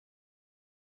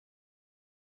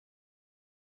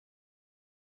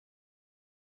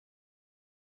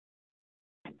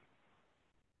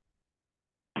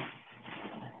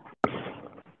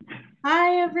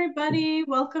Hi, everybody.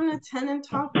 Welcome to Tenant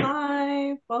Talk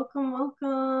Live. Welcome,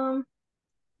 welcome.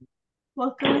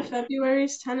 Welcome to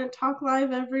February's Tenant Talk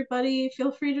Live, everybody.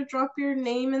 Feel free to drop your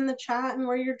name in the chat and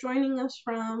where you're joining us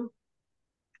from.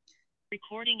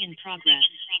 Recording in progress.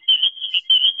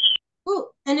 Oh,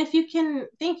 and if you can,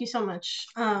 thank you so much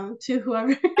to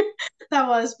whoever that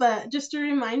was. But just a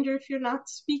reminder, if you're not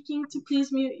speaking, to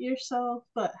please mute yourself.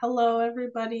 But hello,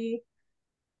 everybody.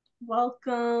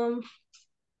 Welcome.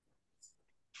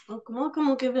 Welcome, welcome.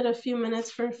 We'll give it a few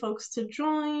minutes for folks to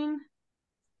join.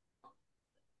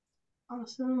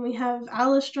 Awesome. We have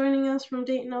Alice joining us from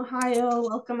Dayton, Ohio.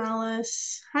 Welcome,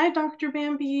 Alice. Hi, Dr.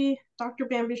 Bambi. Dr.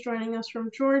 Bambi's joining us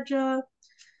from Georgia.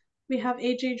 We have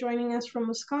AJ joining us from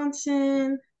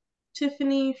Wisconsin.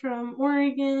 Tiffany from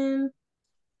Oregon.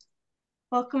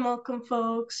 Welcome, welcome,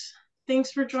 folks.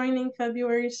 Thanks for joining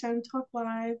February's Tenant Talk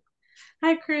Live.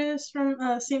 Hi, Chris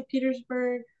from St.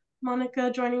 Petersburg. Monica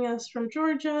joining us from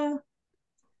Georgia.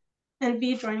 And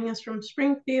V joining us from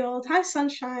Springfield. Hi,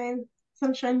 Sunshine.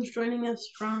 Sunshine's joining us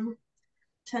from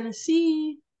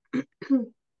Tennessee.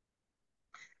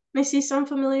 I see some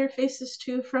familiar faces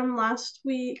too from last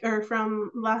week or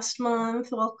from last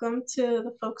month. Welcome to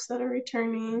the folks that are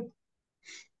returning.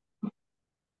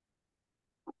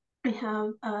 We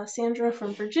have Sandra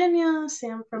from Virginia,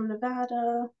 Sam from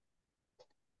Nevada.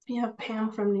 We have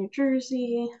Pam from New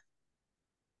Jersey.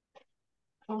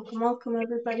 Welcome, welcome,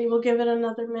 everybody. We'll give it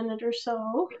another minute or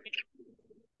so.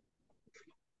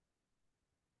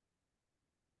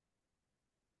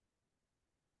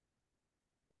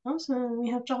 Awesome. We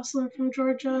have Jocelyn from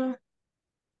Georgia.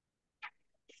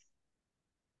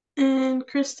 And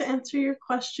Chris, to answer your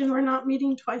question, we're not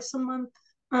meeting twice a month,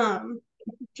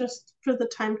 just for the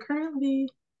time currently.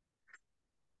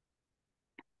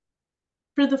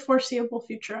 For the foreseeable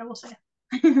future, I will say.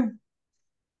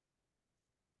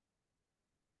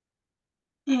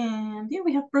 And yeah,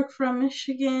 we have Brooke from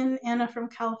Michigan, Anna from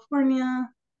California.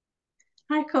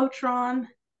 Hi, Coach Ron.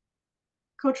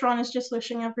 Coach Ron is just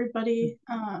wishing everybody,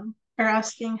 or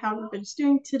asking how everybody's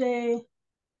doing today.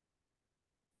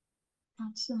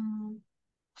 Awesome.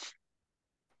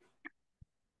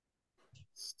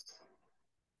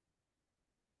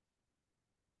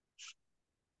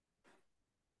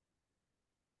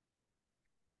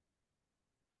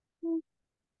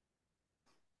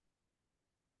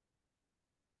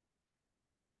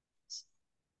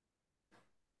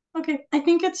 Okay, I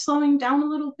think it's slowing down a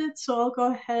little bit, so I'll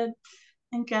go ahead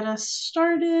and get us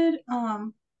started.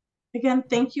 Again,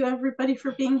 thank you everybody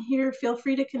for being here. Feel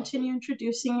free to continue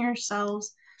introducing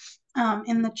yourselves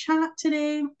in the chat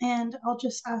today, and I'll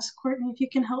just ask Courtney if you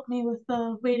can help me with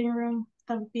the waiting room.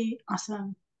 That would be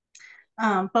awesome.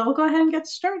 But we'll go ahead and get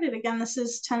started. Again, this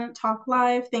is Tenant Talk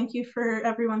Live. Thank you for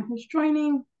everyone who's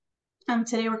joining.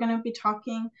 Today we're going to be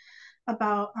talking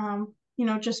about,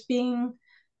 just being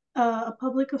a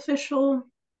public official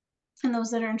and those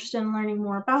that are interested in learning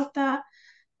more about that.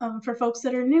 For folks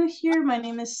that are new here, my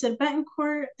name is Sid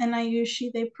Betancourt, and I use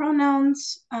she, they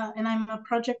pronouns, and I'm a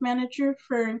project manager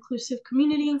for inclusive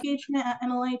community engagement at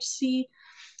NLHC.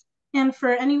 And for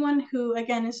anyone who,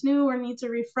 again, is new or needs a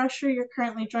refresher, you're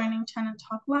currently joining Tenant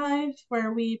Talk Live,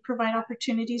 where we provide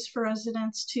opportunities for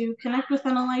residents to connect with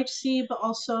NLHC, but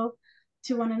also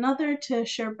to one another to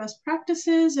share best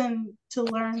practices and to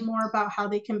learn more about how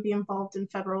they can be involved in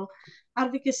federal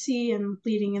advocacy and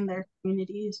leading in their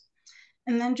communities.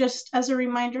 And then just as a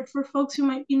reminder for folks who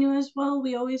might be new as well,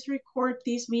 we always record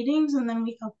these meetings and then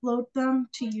we upload them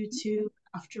to YouTube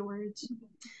afterwards.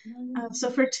 So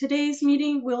for today's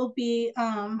meeting, we'll be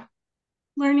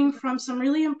learning from some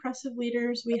really impressive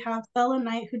leaders. We have Zella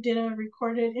Knight, who did a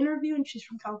recorded interview, and she's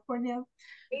from California.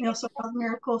 We also have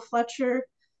Miracle Fletcher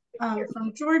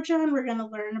from Georgia, and we're going to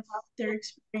learn about their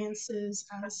experiences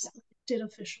as elected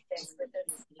officials.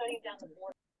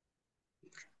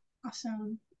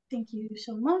 Awesome. Thank you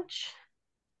so much.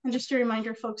 And just a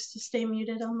reminder, folks, to stay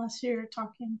muted unless you're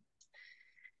talking.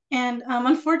 And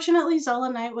unfortunately,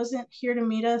 Zella Knight wasn't here to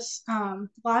meet us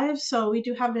live, so we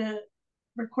do have a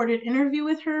recorded interview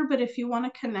with her, but if you want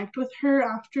to connect with her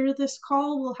after this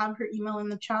call, we'll have her email in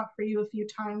the chat for you a few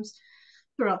times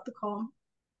throughout the call.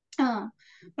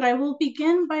 But I will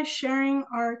begin by sharing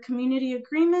our community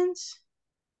agreements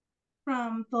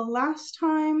from the last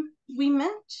time we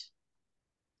met.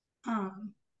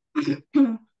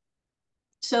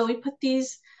 So we put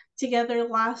these together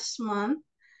last month.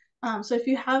 So if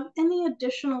you have any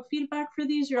additional feedback for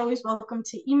these, you're always welcome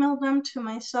to email them to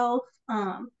myself.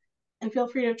 And feel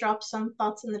free to drop some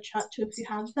thoughts in the chat too if you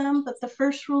have them. But the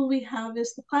first rule we have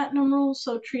is the platinum rule,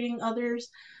 so treating others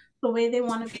the way they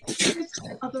want to be treated.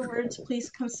 In other words, please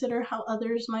consider how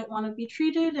others might want to be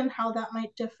treated and how that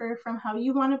might differ from how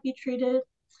you want to be treated.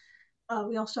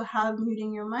 We also have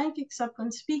muting your mic except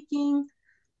when speaking,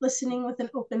 listening with an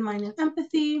open mind and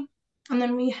empathy. And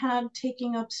then we had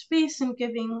taking up space and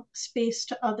giving space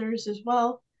to others as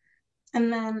well.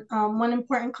 And then one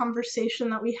important conversation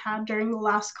that we had during the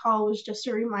last call was just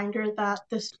a reminder that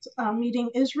this meeting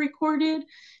is recorded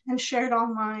and shared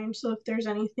online. So if there's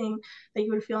anything that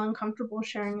you would feel uncomfortable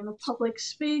sharing in a public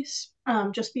space,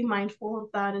 just be mindful of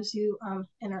that as you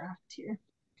interact here.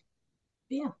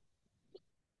 But yeah.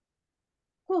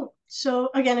 Cool. So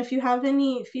again, if you have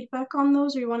any feedback on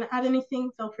those or you want to add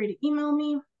anything, feel free to email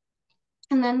me.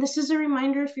 And then this is a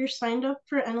reminder, if you're signed up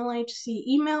for NLHC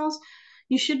emails,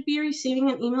 you should be receiving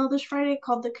an email this Friday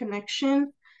called The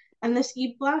Connection. And this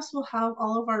e-blast will have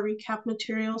all of our recap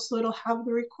materials. So it'll have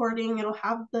the recording, it'll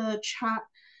have the chat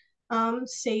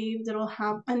saved, it'll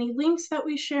have any links that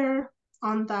we share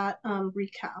on that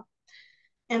recap.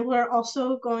 And we're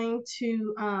also going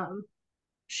to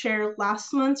share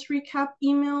last month's recap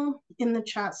email in the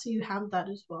chat, so you have that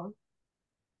as well.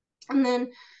 And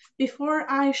then before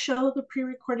I show the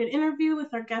pre-recorded interview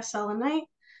with our guest Zella,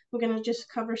 I'm going to just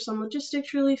cover some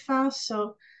logistics really fast.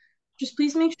 So just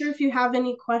please make sure if you have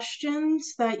any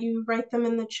questions that you write them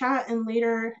in the chat, and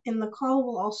later in the call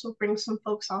we'll also bring some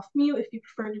folks off mute if you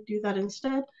prefer to do that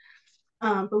instead.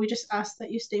 But we just ask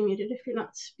that you stay muted if you're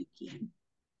not speaking.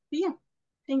 But yeah,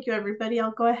 thank you everybody.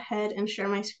 I'll go ahead and share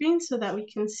my screen so that we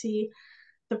can see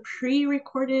the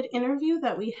pre-recorded interview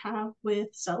that we have with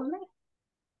Zella.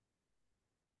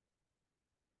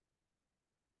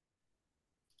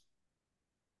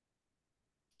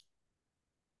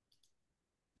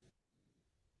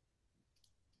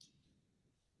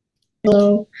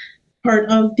 Hello, part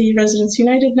of the Residents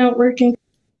United Networking.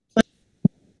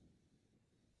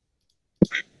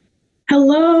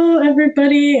 Hello,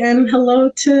 everybody, and hello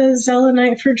to Zella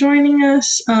Knight for joining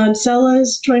us. Zella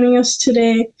is joining us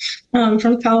today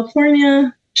from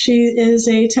California. She is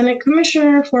a tenant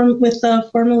commissioner with the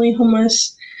formerly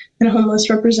homeless and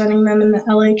homeless, representing them in the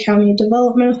LA County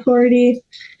Development Authority.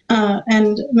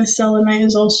 And Ms. Zella Knight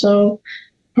is also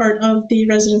part of the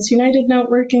Residents United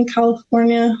Network in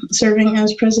California, serving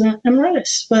as president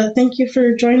emeritus. But thank you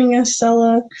for joining us,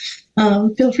 Zella.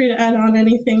 Feel free to add on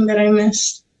anything that I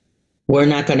missed. We're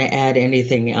not going to add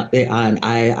anything on.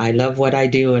 I love what I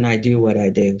do and I do what I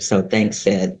do. So thanks,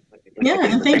 Sid. Yeah,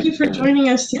 and thank you for joining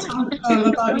us to talk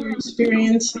about your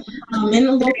experience in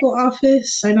the local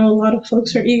office. I know a lot of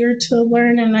folks are eager to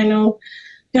learn, and I know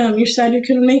you said you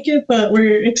couldn't make it, but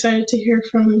we're excited to hear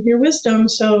from your wisdom.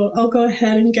 So I'll go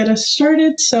ahead and get us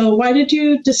started. So why did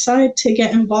you decide to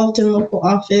get involved in local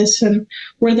office, and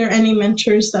were there any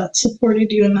mentors that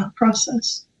supported you in that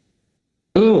process?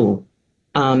 Ooh,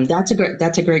 that's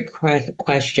a great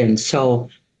question. So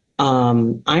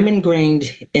I'm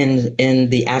ingrained in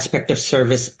the aspect of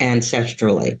service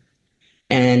ancestrally.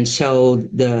 And so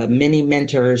the many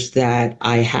mentors that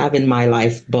I have in my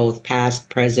life, both past,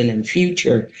 present, and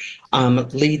future,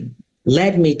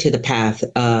 led me to the path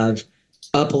of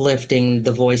uplifting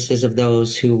the voices of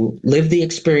those who live the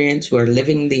experience, who are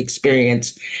living the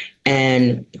experience,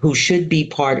 and who should be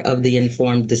part of the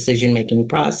informed decision-making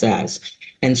process.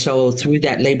 And so through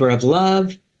that labor of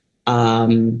love,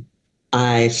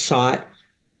 I sought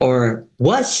or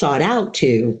was sought out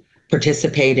to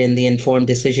participate in the informed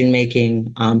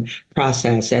decision-making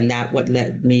process. And that what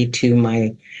led me to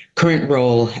my current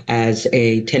role as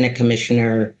a tenant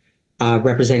commissioner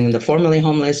representing the formerly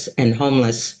homeless and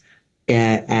homeless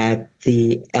at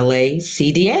the LA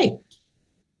CDA.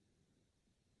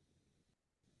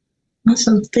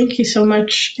 Awesome. Thank you so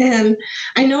much. And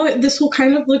I know this will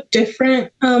kind of look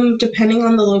different depending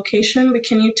on the location, but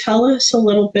can you tell us a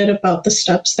little bit about the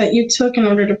steps that you took in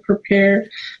order to prepare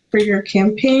for your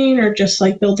campaign, or just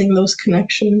like building those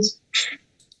connections?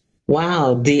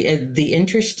 Wow. The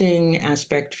interesting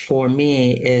aspect for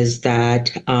me is that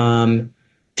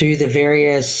through the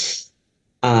various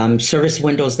service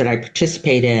windows that I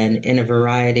participate in a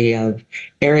variety of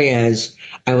areas,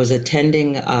 I was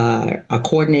attending a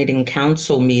coordinating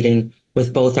council meeting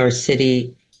with both our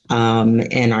city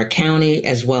and our county,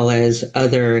 as well as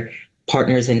other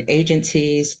partners and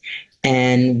agencies.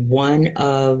 And one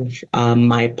of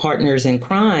my partners in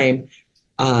crime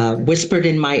whispered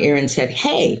in my ear and said,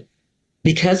 "Hey,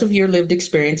 because of your lived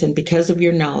experience and because of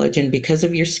your knowledge and because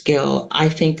of your skill, I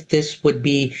think this would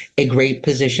be a great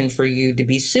position for you to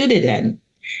be suited in."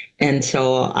 And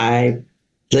so I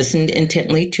listened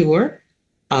intently to her.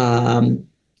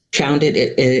 found it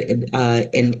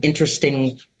an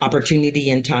interesting opportunity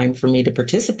and time for me to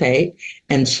participate.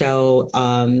 And so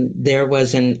there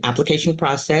was an application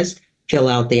process, fill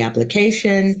out the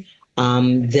application,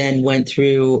 then went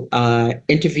through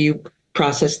interview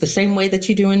process the same way that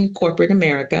you do in corporate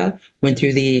America, went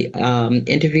through the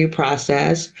interview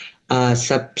process,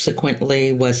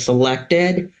 subsequently was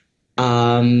selected,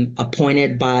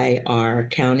 appointed by our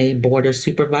county board of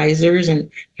supervisors,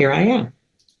 and here I am.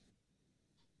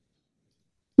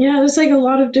 Yeah, there's like a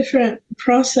lot of different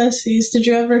processes. Did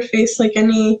you ever face like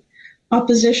any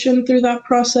opposition through that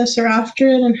process or after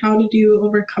it, and how did you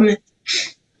overcome it?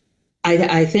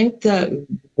 I think that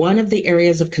one of the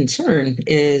areas of concern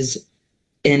is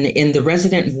in the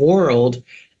resident world,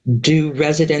 do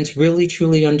residents really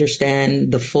truly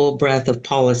understand the full breadth of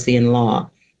policy and law?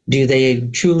 Do they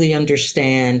truly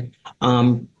understand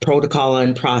protocol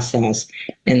and process?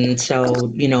 And so,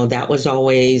 that was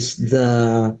always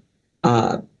the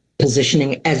uh,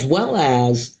 positioning, as well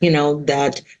as,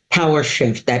 that power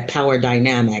shift, that power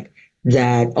dynamic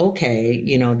that, okay,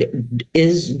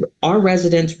 is our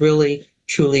residents really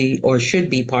truly or should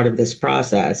be part of this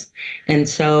process? And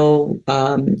so,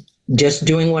 just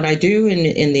doing what I do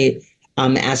in the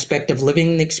aspect of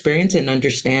living the experience and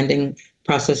understanding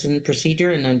process and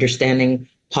procedure and understanding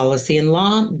policy and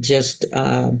law, just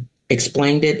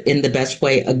explained it in the best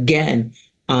way. Again,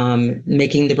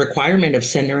 making the requirement of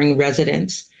centering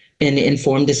residents in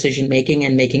informed decision making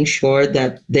and making sure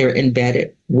that they're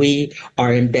embedded. We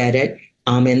are embedded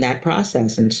in that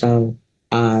process. And so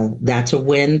that's a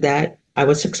win that I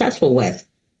was successful with.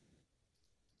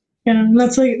 Yeah, and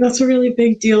that's a really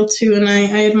big deal too, and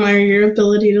I admire your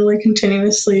ability to like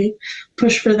continuously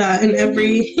push for that in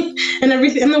every and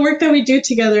everything and the work that we do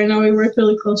together. I know we work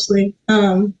really closely.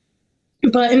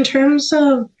 But in terms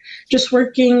of just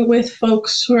working with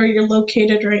folks where you're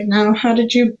located right now, how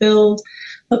did you build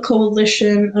a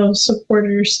coalition of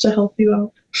supporters to help you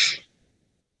out?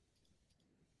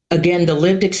 Again, the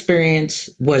lived experience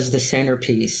was the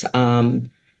centerpiece.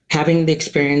 Having the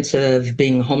experience of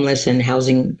being homeless and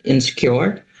housing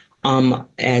insecure,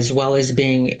 as well as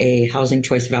being a housing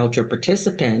choice voucher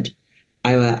participant,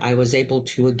 I was able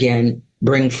to again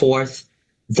bring forth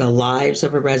the lives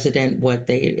of a resident, what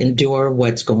they endure,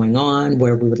 what's going on,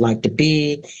 where we would like to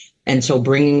be. And so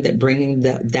bringing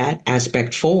that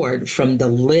aspect forward from the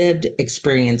lived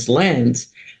experience lens,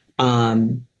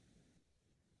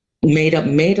 made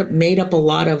up a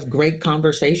lot of great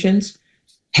conversations,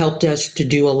 helped us to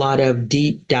do a lot of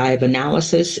deep dive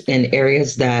analysis in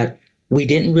areas that we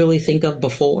didn't really think of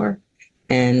before.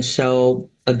 And so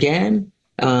again,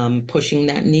 pushing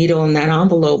that needle and that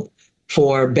envelope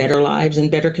for better lives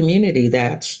and better community.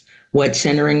 That's what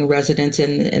centering residents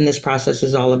in this process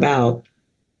is all about.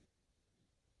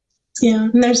 Yeah,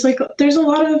 and there's a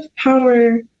lot of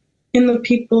power in the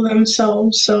people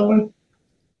themselves. So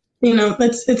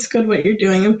it's good what you're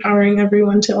doing, empowering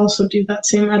everyone to also do that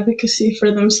same advocacy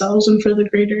for themselves and for the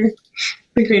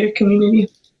greater community.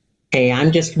 Hey,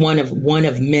 I'm just one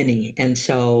of many, and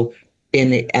so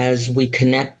as we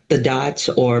connect the dots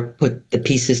or put the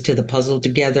pieces to the puzzle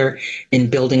together in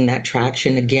building that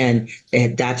traction again,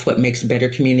 that's what makes better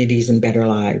communities and better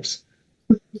lives.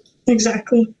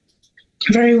 Exactly.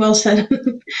 Very well said.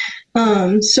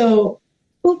 So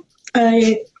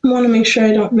I want to make sure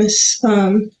I don't miss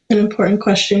an important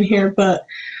question here, but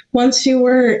once you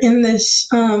were in this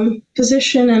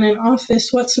position and in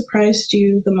office, what surprised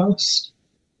you the most?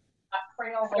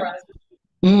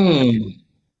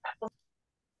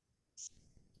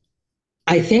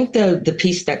 I think the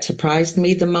piece that surprised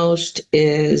me the most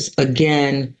is,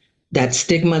 again, that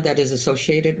stigma that is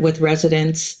associated with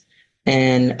residents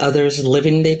and others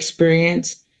living the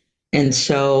experience. And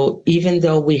so even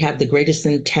though we have the greatest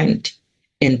intent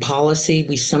in policy,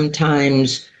 we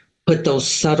sometimes put those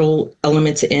subtle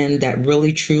elements in that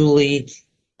really truly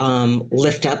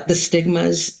lift up the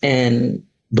stigmas and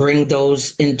bring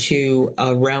those into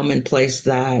a realm and place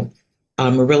that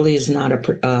really is not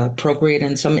appropriate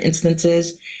in some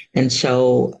instances. And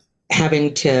so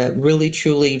having to really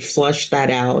truly flush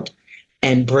that out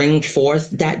and bring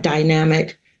forth that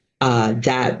dynamic,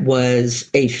 that was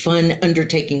a fun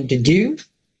undertaking to do.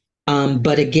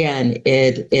 But again,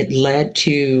 it led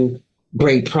to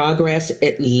great progress.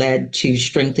 It led to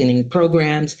strengthening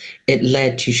programs. It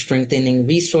led to strengthening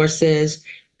resources.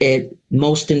 It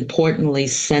most importantly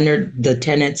centered the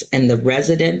tenants and the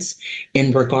residents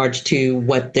in regards to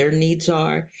what their needs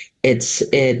are.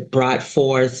 It brought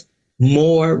forth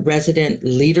more resident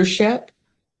leadership,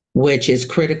 which is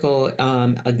critical,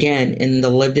 again, in the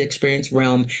lived experience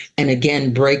realm. And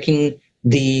again, breaking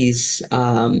these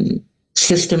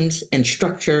systems and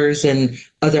structures and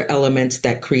other elements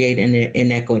that create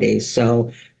inequities.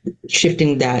 So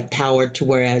shifting that power to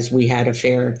whereas we had a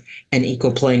fair and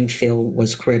equal playing field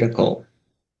was critical.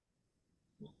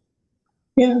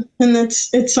 Yeah, and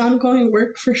it's ongoing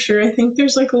work for sure. I think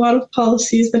there's like a lot of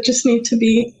policies that just need to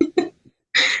be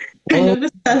kind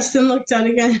of assessed and looked at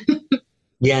again.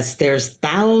 Yes, there's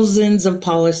thousands of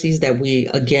policies that we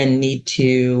again need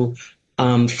to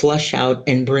flush out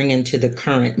and bring into the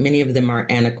current. Many of them are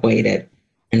antiquated,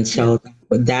 and so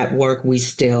that work we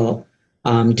still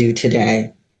do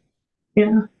today.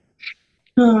 Yeah.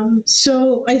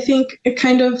 So I think it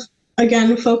kind of,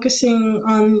 again, focusing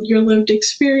on your lived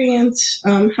experience,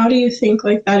 how do you think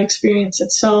like that experience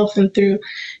itself and through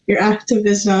your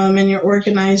activism and your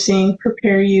organizing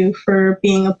prepare you for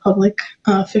being a public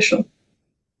official?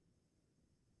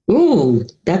 Ooh,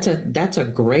 that's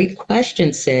a great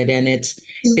question, Sid, and it's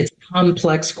a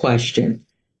complex question.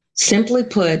 Simply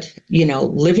put,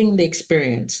 living the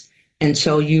experience. And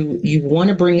so you want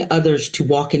to bring others to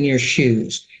walk in your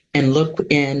shoes and look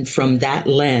in from that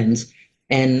lens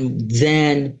and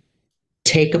then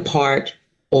take apart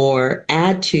or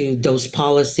add to those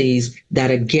policies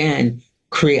that again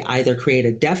create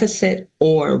a deficit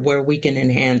or where we can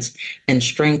enhance and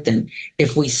strengthen.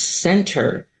 If we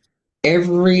center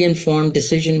every informed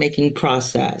decision making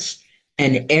process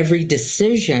and every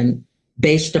decision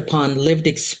based upon lived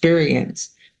experience,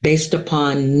 based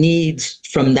upon needs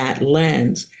from that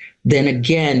lens, then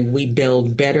again, we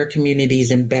build better communities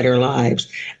and better lives.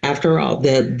 After all,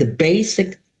 the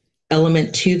basic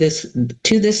element to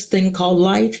this thing called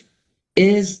life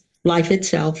is life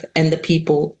itself and the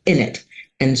people in it.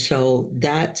 And so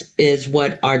that is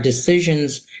what our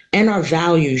decisions and our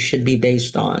values should be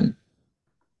based on.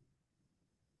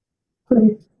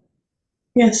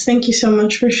 Yes, thank you so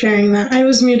much for sharing that. I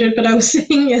was muted, but I was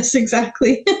saying yes,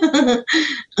 exactly.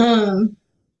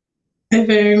 I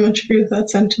very much agree with that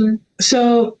sentiment.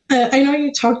 So I know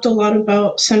you talked a lot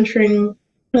about centering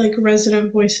like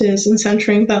resident voices and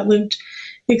centering that lived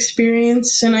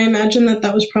experience, and I imagine that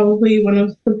that was probably one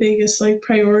of the biggest like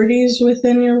priorities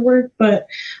within your work. But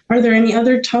are there any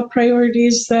other top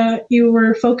priorities that you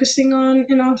were focusing on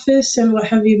in office, and what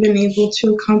have you been able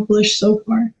to accomplish so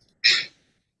far?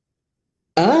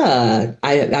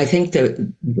 I think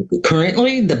that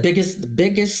currently the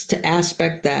biggest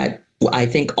aspect that I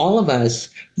think all of us,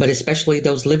 but especially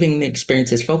those living the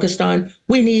experience is focused on,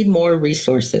 we need more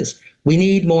resources. We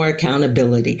need more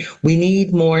accountability. We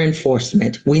need more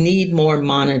enforcement. We need more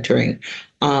monitoring.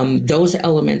 Those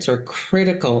elements are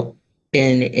critical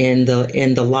in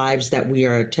the lives that we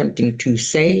are attempting to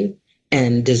save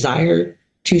and desire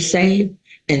to save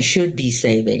and should be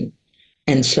saving.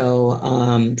 And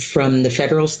so, from the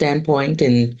federal standpoint,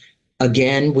 and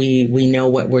again, we know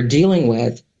what we're dealing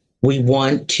with. We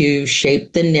want to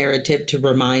shape the narrative to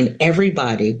remind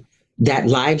everybody that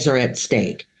lives are at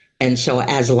stake. And so,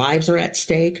 as lives are at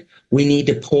stake, we need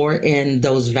to pour in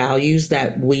those values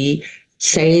that we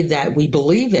say that we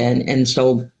believe in. And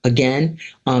so, again,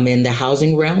 in the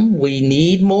housing realm, we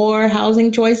need more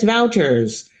housing choice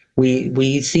vouchers.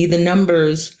 We see the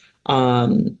numbers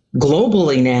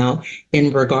globally now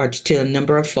in regards to a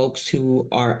number of folks who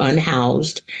are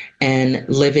unhoused and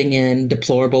living in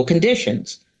deplorable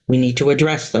conditions. We need to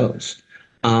address those.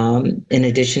 In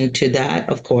addition to that,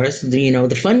 of course,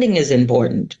 the funding is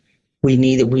important. We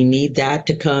need that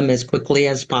to come as quickly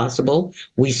as possible.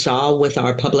 We saw with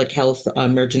our public health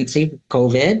emergency,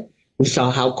 COVID, we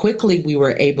saw how quickly we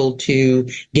were able to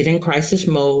get in crisis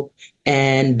mode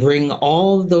and bring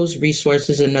all of those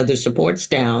resources and other supports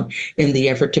down in the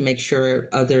effort to make sure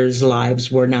others'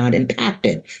 lives were not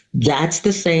impacted. That's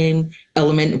the same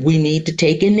element we need to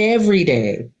take in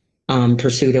everyday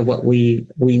pursuit of what we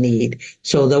need.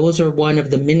 So those are one of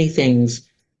the many things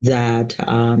that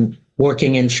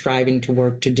working and striving to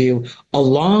work to do,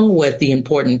 along with the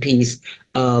important piece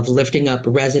of lifting up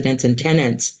residents and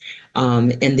tenants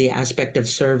in the aspect of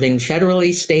serving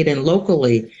federally, state, and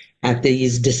locally at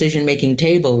these decision-making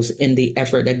tables in the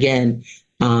effort, again,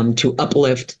 to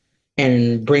uplift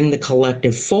and bring the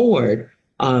collective forward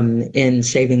in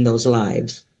saving those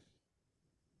lives.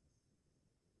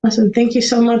 Awesome. Thank you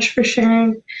so much for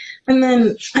sharing. And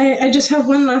then I just have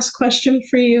one last question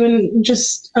for you, and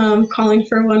just calling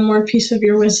for one more piece of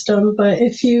your wisdom. But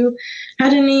if you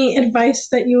had any advice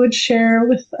that you would share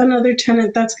with another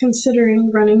tenant that's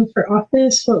considering running for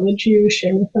office, what would you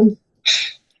share with them?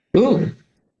 Ooh,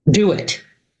 do it.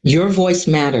 Your voice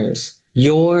matters.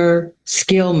 Your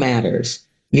skill matters.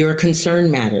 Your concern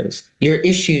matters. Your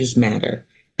issues matter.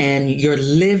 And your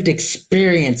lived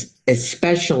experience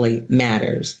especially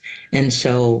matters. And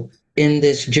so in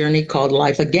this journey called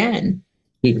life again.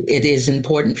 It is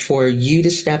important for you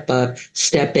to step up,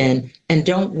 step in, and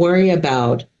don't worry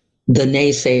about the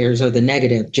naysayers or the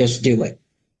negative. Just do it.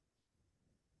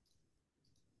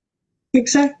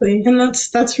 Exactly. And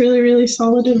that's really, really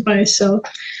solid advice. So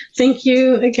thank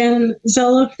you again,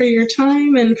 Zella, for your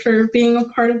time and for being a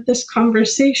part of this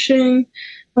conversation.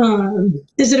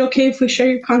 Is it okay if we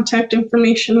share your contact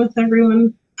information with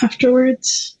everyone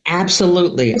afterwards?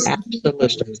 Absolutely.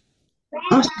 Absolutely.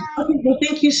 Awesome. Okay, well,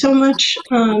 thank you so much.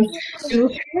 And we'll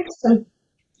see you next time.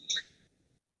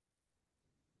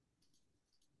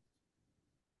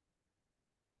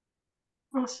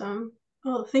 Awesome.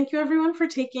 Well, thank you everyone for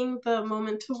taking the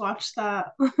moment to watch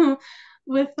that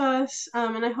with us.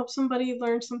 And I hope somebody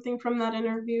learned something from that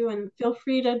interview, and feel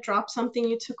free to drop something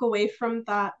you took away from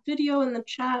that video in the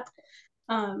chat.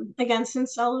 Again,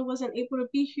 since Zella wasn't able to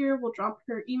be here, we'll drop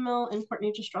her email, and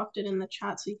Courtney just dropped it in the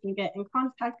chat so you can get in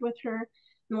contact with her.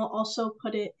 And we'll also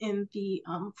put it in the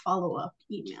follow-up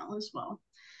email as well.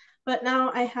 But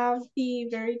now I have the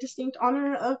very distinct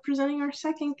honor of presenting our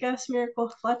second guest,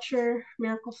 Miracle Fletcher.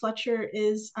 Miracle Fletcher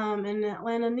is an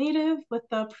Atlanta native with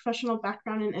a professional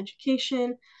background in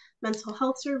education, mental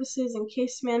health services, and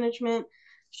case management.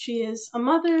 She is a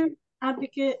mother,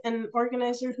 advocate, and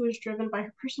organizer who is driven by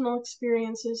her personal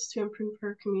experiences to improve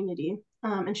her community.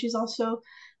 And she's also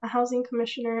a housing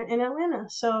commissioner in Atlanta.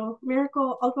 So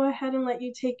Miracle, I'll go ahead and let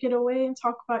you take it away and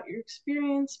talk about your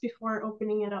experience before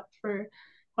opening it up for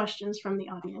questions from the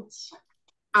audience.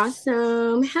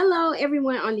 Awesome. Hello,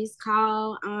 everyone on this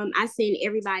call. I send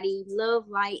everybody love,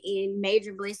 light, and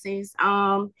major blessings.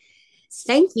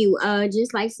 Thank you.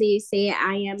 Just like Sid said,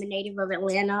 I am a native of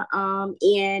Atlanta.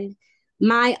 And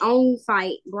my own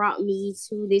fight brought me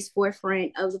to this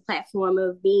forefront of the platform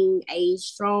of being a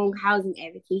strong housing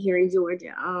advocate here in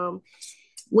Georgia.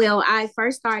 Well, I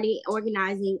first started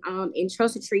organizing in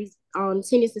Trusted Trees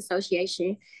Tenants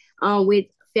Association with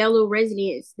fellow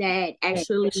residents that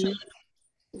actually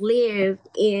live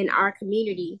in our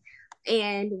community.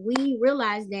 And we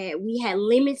realized that we had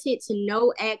limited to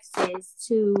no access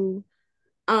to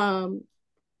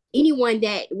anyone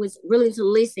that was willing to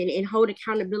listen and hold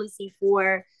accountability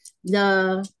for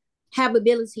the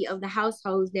habitability of the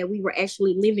households that we were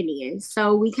actually living in.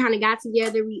 So we kind of got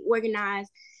together, we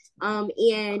organized,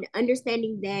 and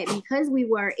understanding that because we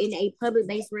were in a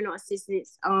public-based rental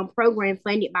assistance program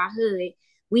funded by HUD,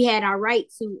 we had our right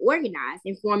to organize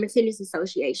and form a tenants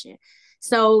association.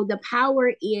 So the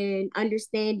power in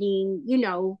understanding, you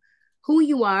know, who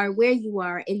you are, where you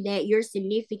are, and that you're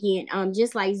significant.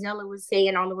 Just like Zella was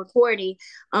saying on the recording,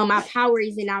 our power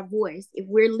is in our voice. If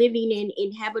we're living in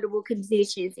inhabitable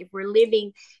conditions, if we're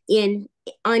living in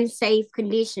unsafe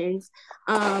conditions,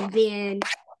 then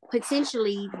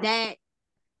potentially that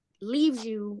leaves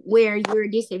you where you're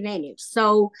disadvantaged.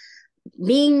 So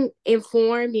being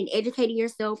informed and educating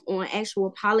yourself on actual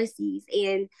policies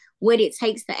and what it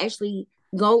takes to actually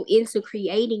go into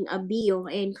creating a bill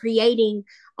and creating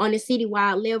on a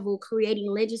citywide level, creating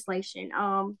legislation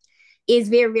is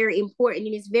very, very important,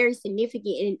 and it's very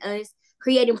significant in us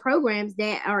creating programs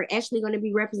that are actually going to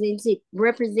be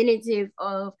representative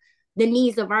of the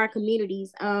needs of our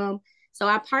communities. So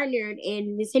I partnered,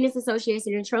 in the Tenants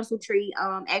Association in Trussell Tree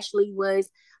actually was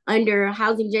under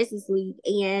Housing Justice League,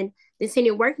 and the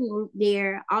Tenant Working Group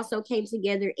there also came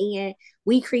together, and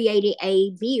we created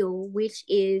a bill, which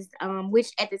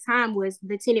at the time was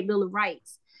the Tenant Bill of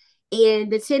Rights.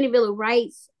 And the Tenant Bill of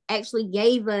Rights actually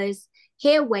gave us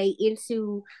headway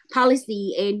into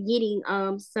policy and getting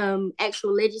some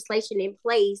actual legislation in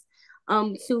place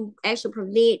to actually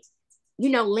prevent, you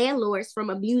know, landlords from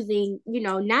abusing, you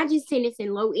know, not just tenants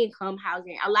in low income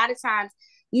housing. A lot of times,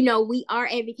 you know, we are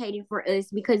advocating for us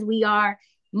because we are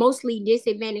mostly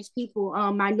disadvantaged people.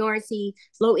 Minority,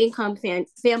 low income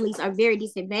families are very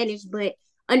disadvantaged, but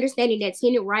understanding that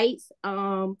tenant rights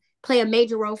play a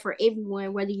major role for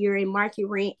everyone, whether you're in market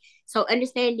rent. So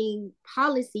understanding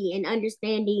policy and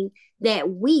understanding that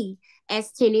we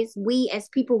as tenants, we as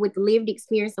people with lived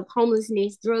experience of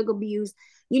homelessness, drug abuse,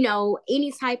 you know,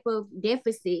 any type of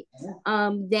deficit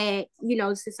that, you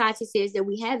know, society says that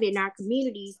we have in our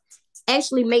communities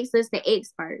actually makes us the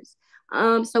experts.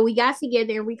 So we got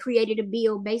together and we created a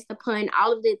bill based upon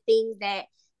all of the things that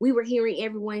we were hearing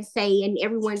everyone say and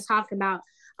everyone talk about.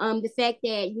 The fact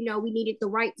that, you know, we needed the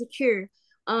right to cure.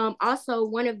 Also,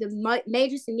 one of the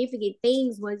major significant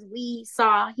things was we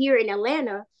saw here in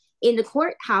Atlanta in the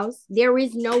courthouse, there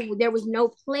was no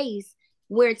place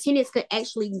where tenants could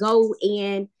actually go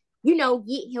and, you know,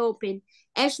 get help and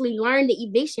actually learn the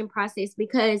eviction process,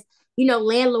 because, you know,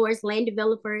 landlords, land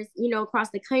developers, you know, across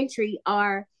the country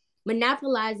are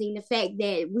monopolizing the fact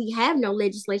that we have no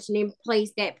legislation in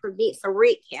place that prevents a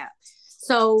rent cap.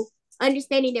 So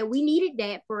understanding that we needed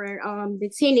that for the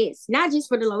tenants, not just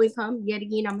for the low income. Yet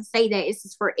again, I'm gonna say that this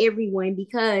is for everyone,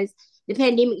 because the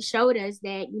pandemic showed us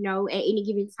that, at any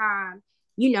given time,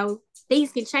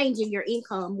 things can change in your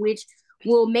income, which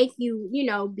will make you,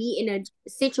 be in a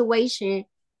situation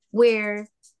where,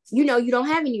 you don't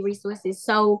have any resources.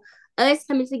 So us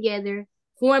coming together,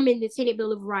 forming the Tenant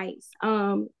Bill of Rights,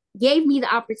 gave me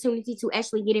the opportunity to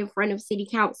actually get in front of city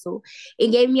council.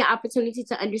 It gave me an opportunity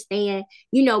to understand,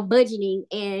 budgeting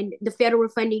and the federal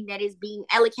funding that is being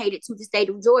allocated to the state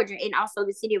of Georgia and also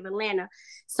the city of Atlanta.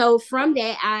 So from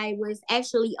that, I was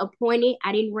actually appointed.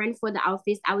 I didn't run for the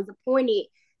office. I was appointed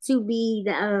to be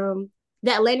the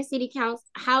Atlanta City Council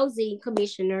Housing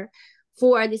Commissioner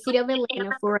for the city of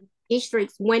Atlanta for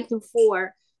districts 1 through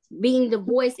 4, being the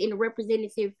voice and the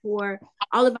representative for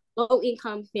all of our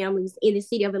low-income families in the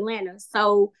city of Atlanta.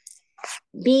 So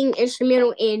being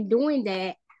instrumental in doing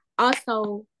that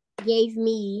also gave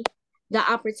me the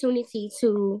opportunity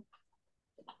to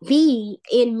be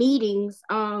in meetings,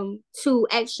 to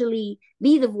actually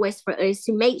be the voice for us,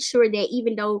 to make sure that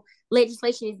even though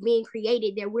legislation is being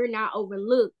created, that we're not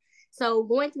overlooked. So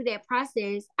going through that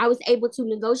process, I was able to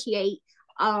negotiate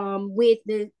with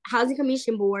the Housing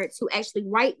Commission Board to actually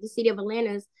write the City of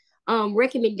Atlanta's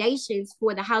recommendations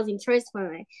for the Housing Trust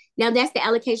Fund. Now that's the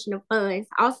allocation of funds.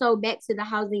 Also back to the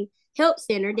Housing Help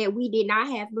Center that we did not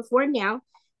have before now,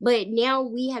 but now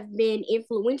we have been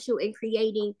influential in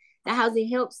creating the Housing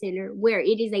Help Center, where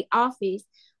it is an office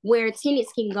where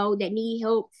tenants can go that need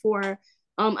help for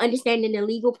understanding the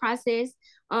legal process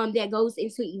that goes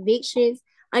into evictions,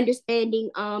 understanding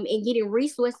and getting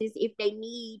resources if they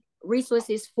need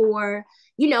resources for,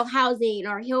 housing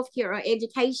or healthcare or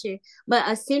education, but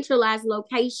a centralized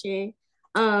location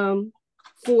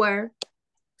for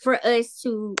us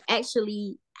to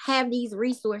actually have these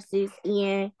resources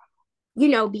and,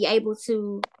 be able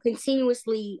to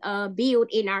continuously build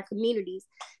in our communities.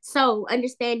 So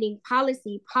understanding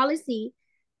policy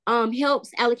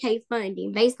helps allocate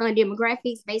funding based on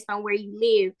demographics, based on where you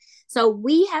live. So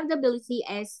we have the ability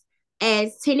as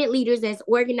tenant leaders, as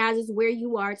organizers, where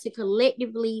you are, to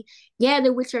collectively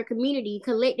gather with your community,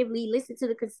 collectively listen to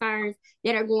the concerns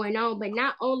that are going on, but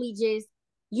not only just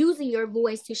using your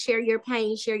voice to share your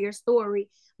pain, share your story,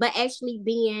 but actually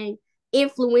being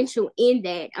influential in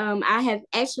that. I have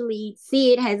actually,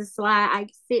 Sid has a slide, I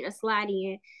sent a slide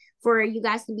in for you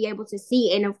guys to be able to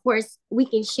see, and of course we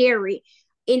can share it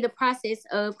in the process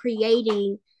of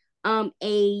creating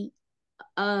a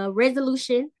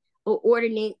resolution or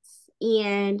ordinance.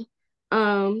 And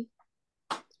so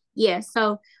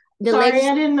sorry,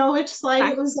 I didn't know which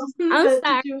slide it was on. I'm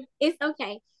sorry. It's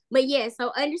okay. But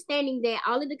so understanding that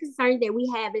all of the concerns that we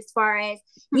have as far as,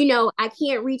 I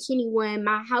can't reach anyone,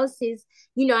 my house is,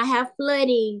 I have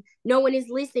flooding, no one is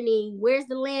listening, where's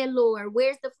the landlord,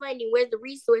 where's the funding, where's the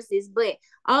resources, but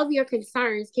all of your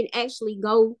concerns can actually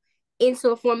go into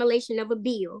a formulation of a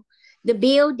bill. The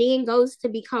bill then goes to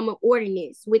become an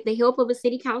ordinance with the help of a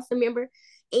city council member,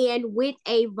 and with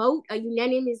a vote, a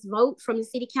unanimous vote from the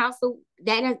city council.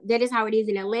 That is how it is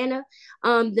in Atlanta.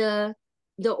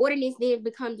 The ordinance then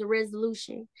becomes a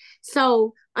resolution.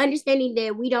 So understanding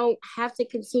that we don't have to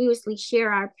continuously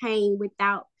share our pain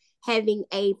without having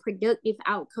a productive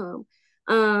outcome.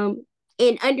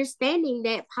 And understanding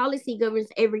that policy governs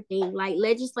everything, like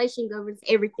legislation governs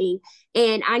everything.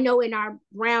 And I know in our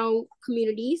brown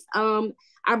communities,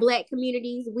 our Black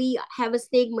communities, we have a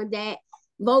stigma that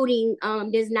voting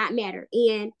does not matter.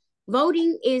 And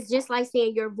voting is just like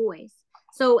saying your voice.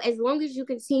 So as long as you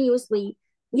continuously,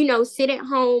 sit at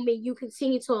home and you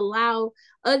continue to allow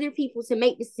other people to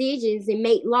make decisions and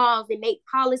make laws and make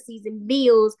policies and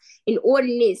bills and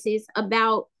ordinances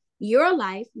about your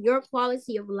life, your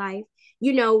quality of life,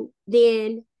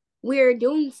 then we're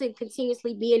doomed to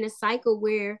continuously be in a cycle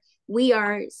where we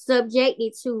are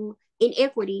subjected to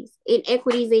inequities in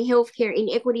healthcare,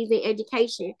 inequities in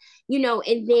education,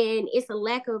 and then it's a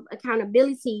lack of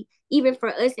accountability, even for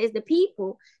us as the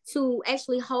people, to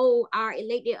actually hold our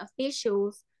elected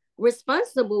officials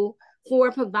responsible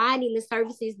for providing the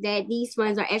services that these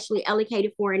funds are actually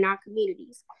allocated for in our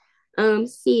communities.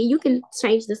 See, you can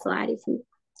change the slide if you.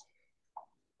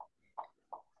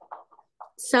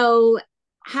 So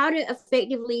how to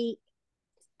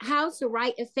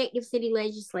write effective city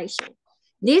legislation.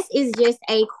 This is just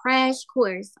a crash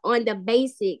course on the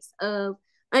basics of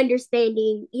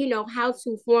understanding, how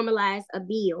to formalize a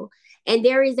bill. And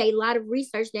there is a lot of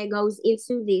research that goes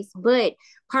into this, but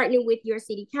partner with your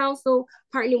city council,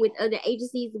 partner with other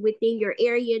agencies within your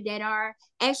area that are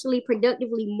actually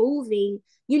productively moving,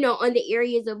 on the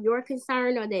areas of your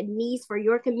concern or the needs for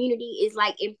your community is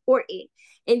like important.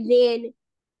 And then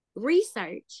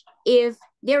research. If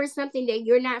there is something that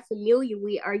you're not familiar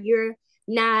with or you're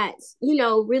not,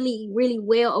 really, really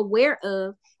well aware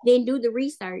of, then do the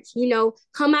research.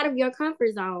 Come out of your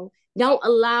comfort zone. Don't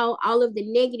allow all of the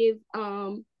negative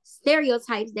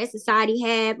stereotypes that society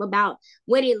have about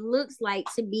what it looks like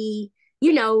to be,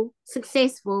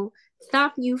 successful,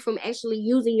 stop you from actually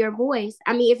using your voice.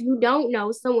 I mean, if you don't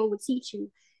know, someone will teach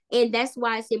you. And that's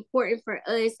why it's important for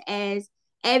us as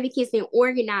advocates and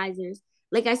organizers,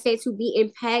 like I said, to be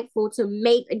impactful, to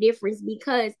make a difference.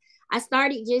 Because I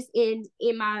started just in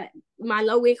my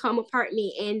low income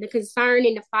apartment, and the concern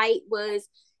and the fight was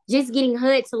just getting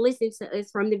HUD to listen to us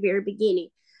from the very beginning.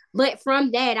 But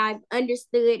from that, I've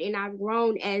understood and I've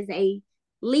grown as a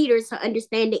leader to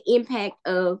understand the impact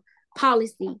of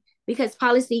policy, because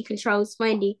policy controls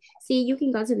funding. See, you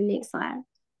can go to the next slide.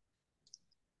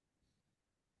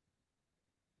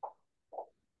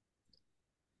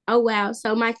 Oh wow!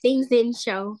 So my things didn't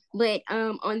show, but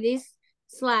on this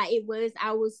slide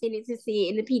I was sending to see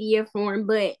it in the PDF form,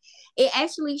 but it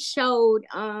actually showed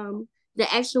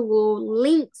the actual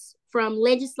links from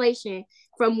legislation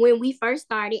from when we first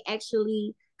started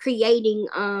actually creating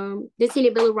the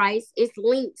Tenant Bill of Rights. It's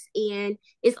linked and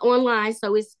it's online,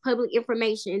 so it's public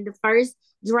information. The first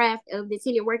draft of the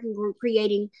Tenant Working Group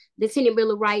creating the Tenant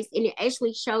Bill of Rights, and it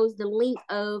actually shows the link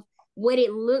of what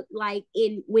it looked like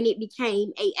in when it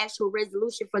became a actual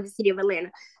resolution for the city of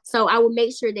Atlanta. So I will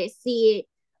make sure that Sid,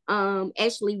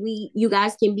 actually you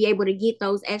guys can be able to get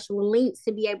those actual links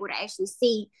to be able to actually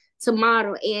see, to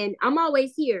model. And I'm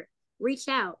always here. Reach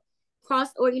out.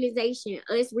 Cross organization,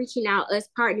 us reaching out, us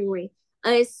partnering,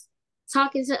 us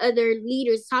talking to other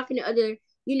leaders, talking to other,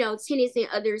 tenants in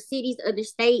other cities, other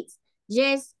states,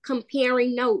 just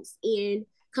comparing notes and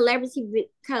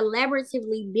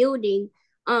collaboratively building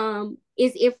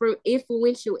is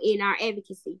influential in our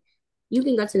advocacy. You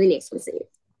can go to the next one, Sid.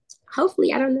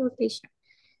 Hopefully, I don't know if they show.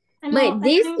 But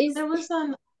this is there was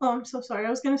an I'm so sorry.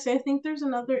 I was gonna say I think there's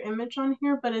another image on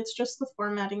here, but it's just the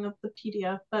formatting of the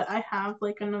PDF. But I have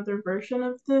like another version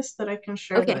of this that I can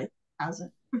share. Okay. That has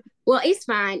it. Well, it's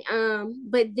fine.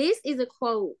 But this is a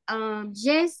quote.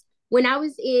 Just when I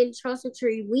was in Trussell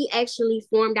Tree, we actually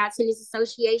formed our tenants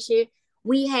association.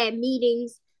 We had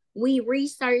meetings. We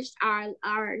researched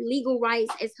our legal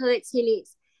rights as HUD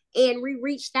tenants, and we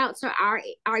reached out to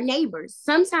our neighbors.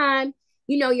 Sometimes,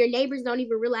 your neighbors don't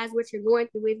even realize what you're going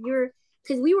through.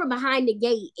 Because we were behind the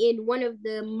gate in one of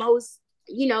the most,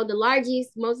 the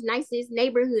largest, most nicest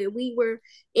neighborhood. We were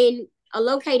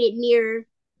located near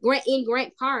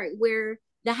Grant Park, where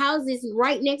the houses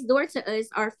right next door to us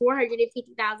are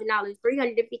 $450,000,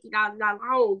 $350,000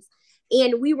 homes.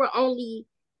 And we were only,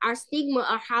 our stigma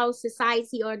of how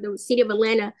society or the city of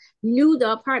Atlanta knew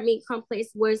the apartment complex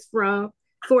was for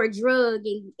drug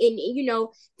and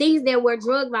things that were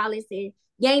drug violence and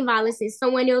gang violence and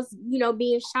someone else,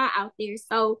 being shot out there.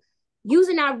 So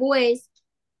using our voice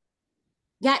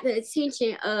got the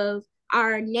attention of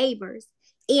our neighbors,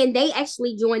 and they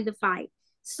actually joined the fight.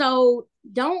 So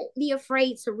don't be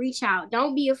afraid to reach out.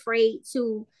 Don't be afraid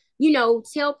to,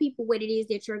 tell people what it is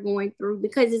that you're going through,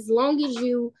 because as long as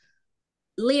you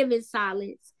live in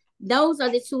silence, those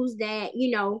are the tools that,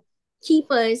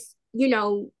 keep us,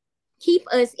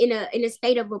 in a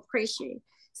state of oppression.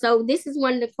 So this is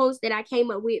one of the quotes that I came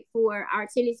up with for our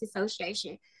Tenants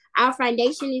Association. Our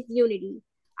foundation is unity.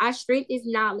 Our strength is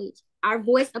knowledge. Our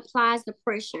voice applies the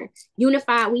pressure.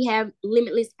 Unified, we have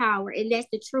limitless power, and that's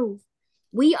the truth.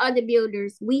 We are the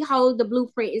builders. We hold the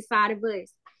blueprint inside of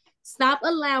us. Stop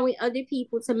allowing other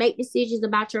people to make decisions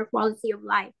about your quality of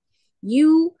life.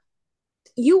 You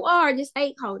are the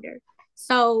stakeholder.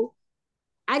 So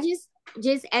I just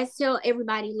tell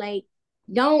everybody, like,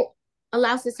 don't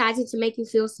allow society to make you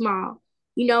feel small.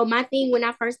 My thing when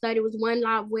I first started was one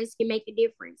loud voice can make a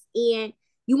difference. And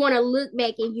you want to look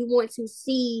back and you want to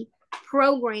see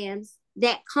programs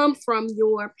that come from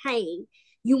your pain.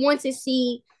 You want to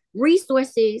see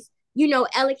resources,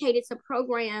 allocated to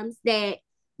programs that,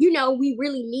 we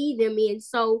really need them in.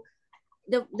 So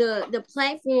the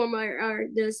platform or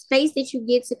the space that you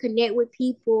get to connect with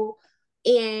people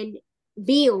and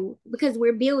build, because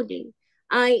we're building.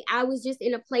 I was just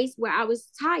in a place where I was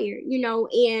tired,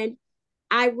 and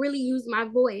I really used my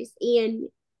voice and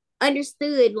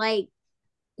understood, like,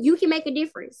 you can make a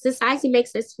difference. Society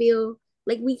makes us feel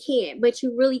Like we can't, but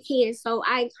you really can. So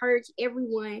I encourage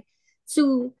everyone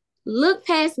to look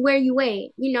past where you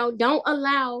at. You know, don't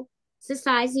allow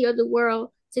society or the world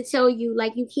to tell you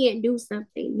like you can't do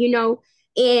something, you know,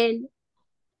 and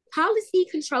policy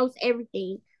controls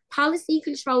everything. Policy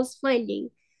controls funding.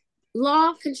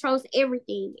 Law controls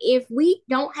everything. If we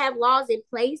don't have laws in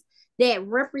place that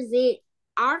represent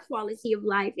our quality of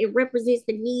life, it represents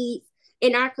the needs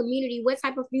in our community, what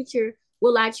type of future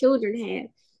will our children have?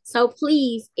 So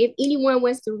please, if anyone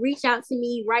wants to reach out to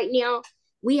me right now,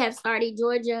 we have started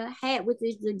Georgia HAT, which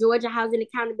is the Georgia Housing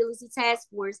Accountability Task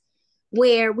Force,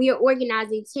 where we are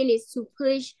organizing tenants to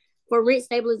push for rent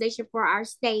stabilization for our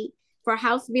state for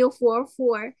House Bill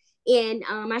 404. And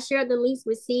I shared the links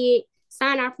with Sid.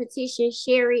 Sign our petition,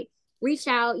 share it, reach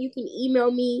out. You can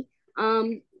email me.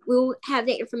 We'll have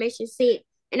that information sent.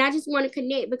 And I just want to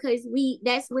connect because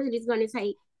that's what it's going to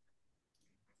take.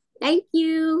 Thank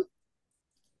you.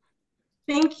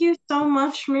 Thank you so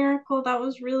much, Miracle. That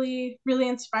was really, really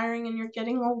inspiring, and you're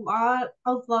getting a lot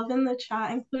of love in the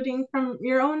chat, including from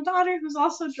your own daughter, who's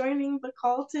also joining the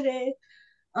call today.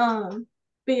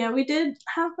 But yeah, we did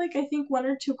have like, I think 1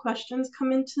 or 2 questions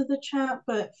come into the chat,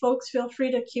 but folks feel free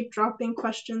to keep dropping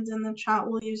questions in the chat.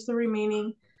 We'll use the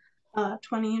remaining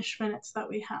 20-ish minutes that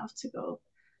we have to go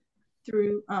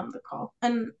through the call.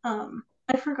 And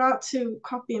I forgot to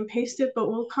copy and paste it, but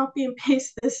we'll copy and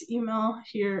paste this email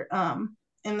here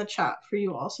in the chat for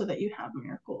you all so that you have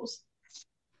Miracle's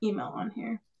email on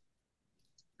here.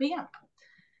 But yeah.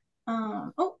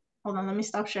 Oh, hold on, let me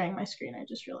stop sharing my screen. I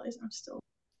just realized I'm still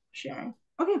sharing.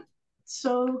 Okay,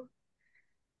 so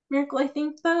Miracle, I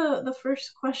think the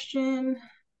first question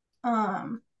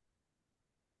that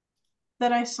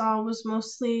I saw was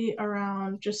mostly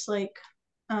around just like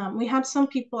we had some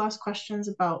people ask questions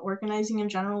about organizing in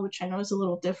general, which I know is a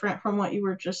little different from what you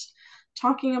were just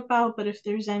talking about, but if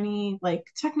there's any like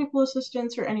technical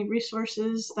assistance or any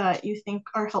resources that you think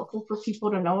are helpful for people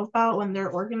to know about when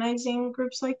they're organizing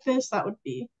groups like this, that would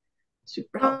be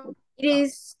super helpful. It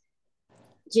is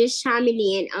just chiming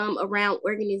in around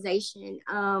organization.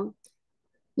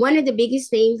 One of the biggest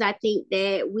things I think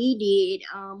that we did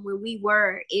when we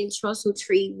were in Trussell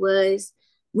Tree was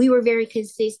we were very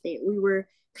consistent. We were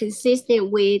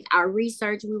consistent with our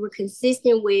research. We were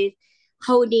consistent with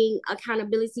holding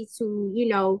accountability to, you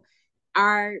know,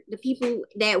 the people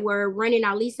that were running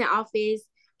our leasing office,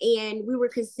 and we were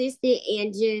consistent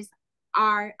in just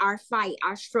our fight,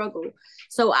 our struggle.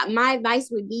 So my advice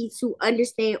would be to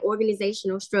understand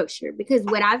organizational structure, because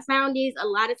what I found is a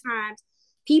lot of times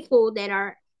people that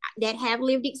have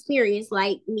lived experience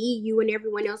like me, you, and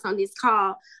everyone else on this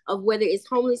call, of whether it's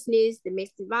homelessness,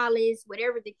 domestic violence,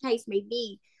 whatever the case may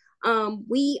be,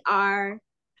 we are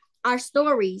our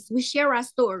stories. We share our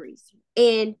stories,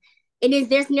 and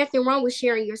there's nothing wrong with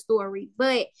sharing your story,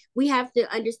 but we have to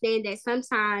understand that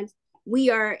sometimes we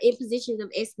are in positions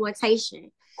of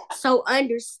exploitation. So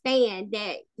understand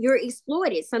that you're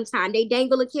exploited sometimes. They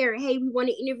dangle a carrot. Hey, we want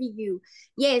to interview you.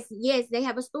 Yes, they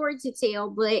have a story to tell,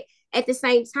 but at the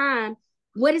same time,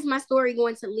 what is my story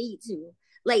going to lead to?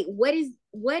 Like, what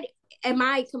am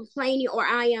I complaining, or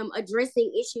I am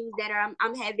addressing issues that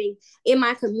I'm having in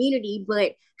my community,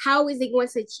 but how is it going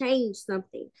to change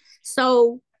something?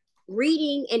 So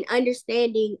reading and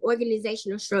understanding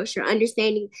organizational structure,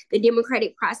 understanding the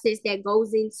democratic process that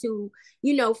goes into,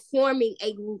 you know, forming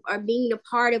a group or being a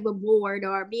part of a board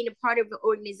or being a part of an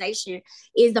organization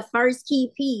is the first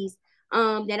key piece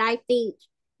that I think,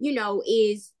 you know,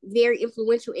 is very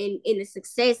influential in the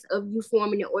success of you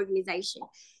forming an organization.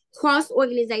 Cross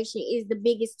organization is the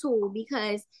biggest tool,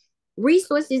 because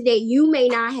resources that you may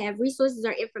not have, resources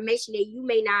or information that you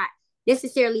may not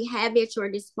necessarily have at your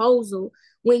disposal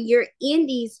when you're in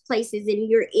these places and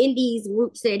you're in these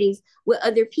group settings with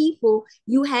other people,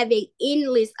 you have an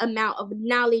endless amount of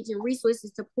knowledge and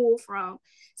resources to pull from.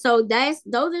 So those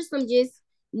are some just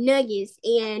nuggets.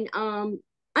 And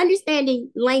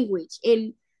understanding language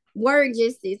and word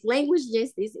justice, language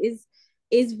justice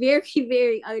is very,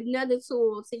 very another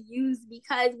tool to use,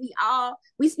 because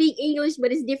we speak English,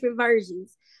 but it's different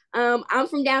versions. I'm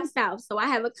from down south, so I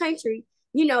have a country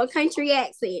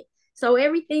accent. So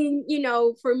everything, you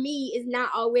know, for me is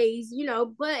not always, you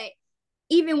know, but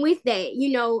even with that,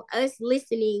 you know, us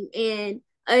listening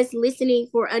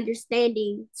for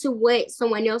understanding to what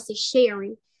someone else is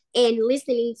sharing and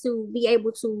listening to be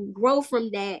able to grow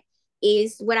from that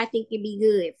is what I think can be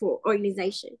good for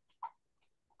organization.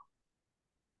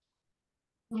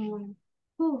 Cool.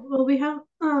 Well, we have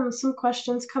some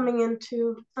questions coming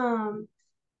into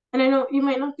And I know you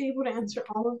might not be able to answer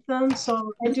all of them,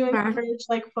 so I do encourage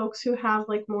like folks who have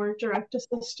like more direct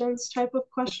assistance type of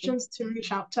questions to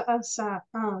reach out to us at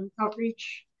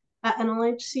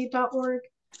outreach@nlhc.org.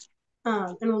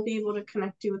 And we'll be able to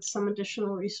connect you with some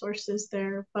additional resources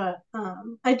there. But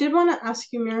I did want to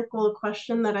ask you, Miracle, a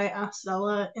question that I asked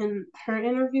Zella in her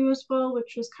interview as well,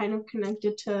 which was kind of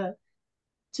connected to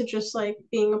just like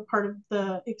being a part of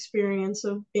the experience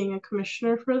of being a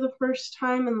commissioner for the first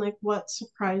time, and like what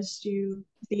surprised you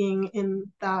being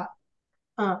in that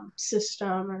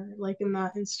system or like in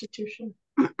that institution.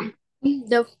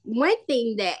 The one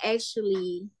thing that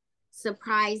actually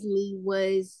surprised me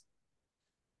was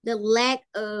the lack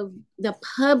of the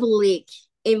public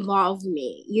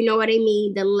involvement. You know what I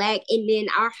mean? The lack, and then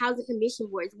our housing commission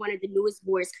board is one of the newest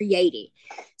boards created.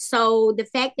 So the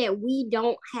fact that we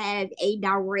don't have a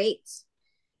direct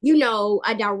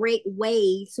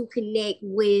way to connect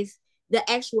with the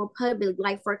actual public,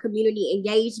 like for community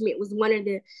engagement, was one of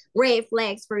the red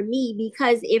flags for me.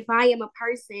 Because if I am a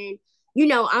person,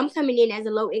 I'm coming in as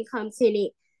a low income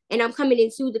tenant and I'm coming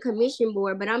into the commission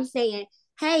board, but I'm saying,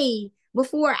 hey,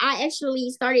 before I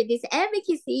actually started this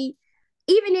advocacy,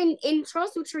 even in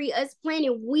Trussell Tree, us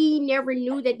planning, we never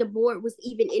knew that the board was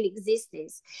even in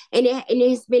existence. And it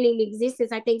has been in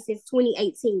existence, I think, since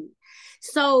 2018.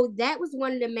 So that was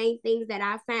one of the main things that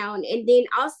I found. And then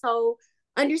also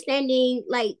understanding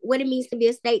like what it means to be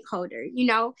a stakeholder,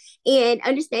 and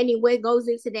understanding what goes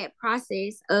into that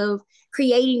process of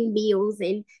creating bills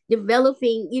and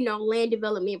developing, land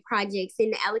development projects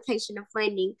and the allocation of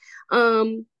funding.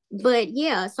 But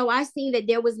yeah, so I seen that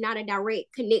there was not a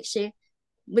direct connection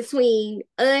between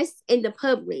us and the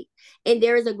public. And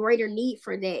there is a greater need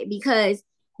for that, because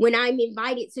when I'm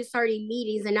invited to certain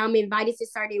meetings and I'm invited to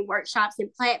certain workshops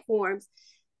and platforms,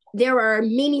 there are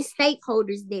many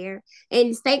stakeholders there,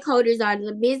 and stakeholders are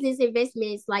the business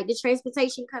investments like the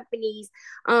transportation companies,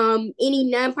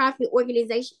 any nonprofit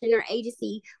organization or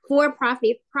agency,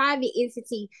 for-profit, private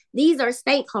entity. These are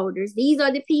stakeholders. These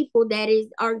are the people that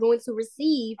are going to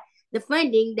receive the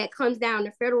funding that comes down,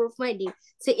 the federal funding,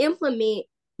 to implement,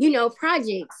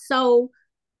 projects. So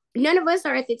none of us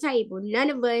are at the table. None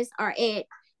of us are at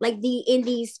in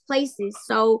these places.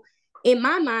 So in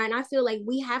my mind, I feel like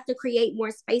we have to create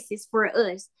more spaces for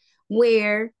us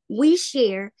where we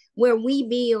share, where we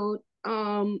build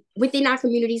within our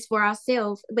communities for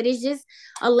ourselves. But it's just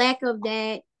a lack of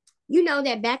that,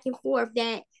 that back and forth,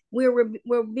 that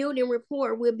we're building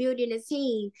rapport, we're building a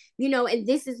team, and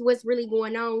this is what's really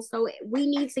going on. So we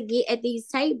need to get at these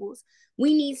tables.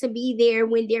 We need to be there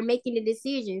when they're making the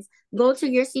decisions. Go to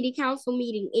your city council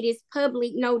meeting. It is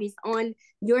public notice on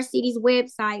your city's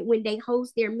website when they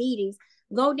host their meetings.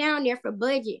 Go down there for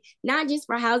budget, not just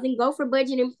for housing. Go for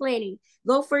budget and planning.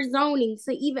 Go for zoning,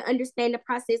 to even understand the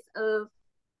process of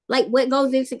like what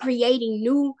goes into creating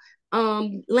new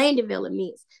land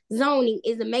developments. Zoning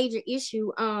is a major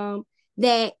issue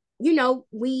that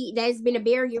that's been a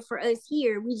barrier for us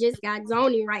here. We just got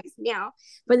zoning rights now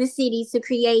for the cities to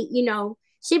create,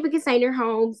 shipping container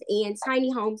homes and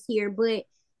tiny homes here. But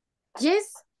just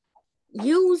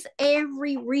use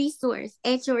every resource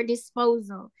at your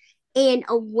disposal, and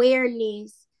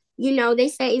awareness. They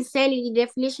say insanity, the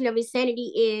definition of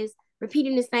insanity is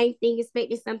repeating the same thing,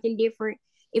 expecting something different.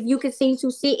 If you continue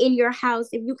to sit in your house,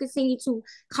 if you continue to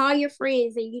call your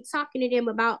friends and you talking to them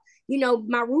about,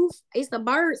 my roof, it's a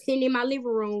bird sitting in my living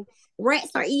room,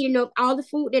 rats are eating up all the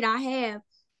food that I have.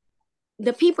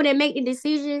 The people that make the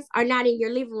decisions are not in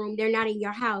your living room. They're not in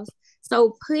your house.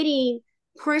 So putting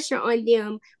pressure on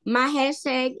them, my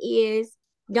hashtag is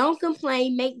don't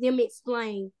complain, make them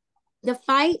explain. The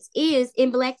fight is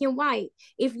in black and white.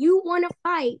 If you want to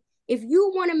fight, if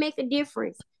you want to make a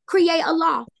difference, create a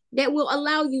law that will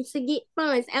allow you to get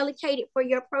funds allocated for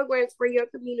your programs, for your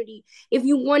community. If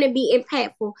you want to be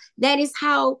impactful, that is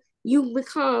how you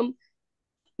become,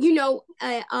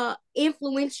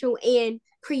 influential in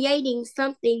creating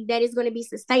something that is going to be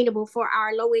sustainable for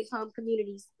our low income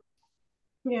communities.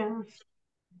 Yeah,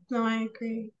 no, I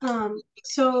agree.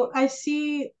 So I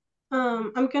see,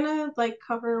 I'm gonna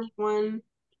cover one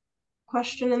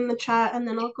question in the chat, and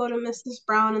then I'll go to Mrs.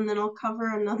 Brown, and then I'll cover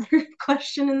another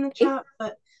question in the chat.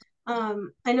 But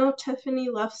I know Tiffany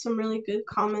left some really good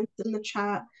comments in the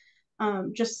chat,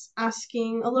 just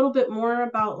asking a little bit more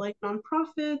about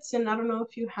nonprofits, and I don't know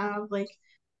if you have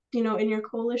in your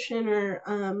coalition or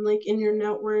in your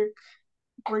network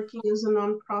working as a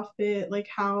nonprofit,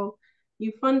 how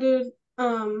you funded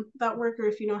that work, or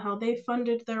if you know how they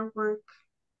funded their work.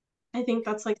 I think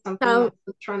that's something that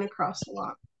I'm trying to cross a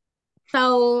lot.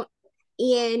 So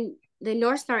in the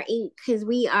North Star Inc. because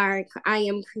I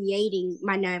am creating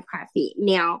my nonprofit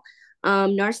now,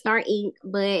 North Star Inc.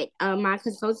 But my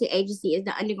consulting agency is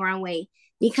the Underground Way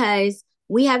because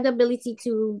we have the ability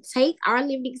to take our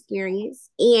lived experience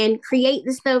and create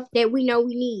the stuff that we know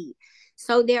we need.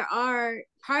 So there are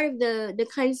part of the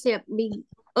concept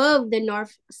of the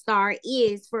North Star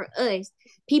is for us,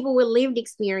 people with lived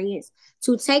experience,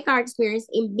 to take our experience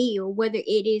and build, whether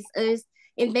it is us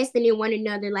investing in one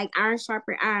another like iron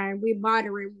sharper iron. We're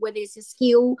bartering, whether it's a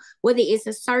skill, whether it's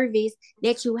a service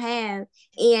that you have,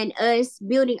 and us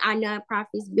building our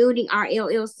nonprofits, building our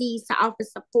LLCs to offer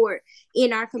support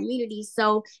in our community.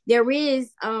 So there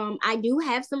is, I do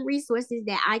have some resources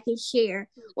that I can share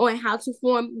on how to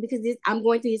form, because I'm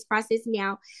going through this process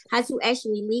now, how to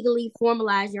actually legally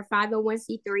formalize your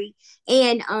 501c3,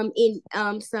 and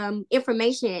in some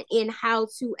information in how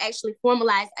to actually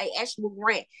formalize an actual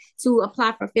grant to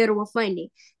apply for federal funding.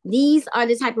 These are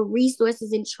the type of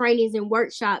resources and trainings and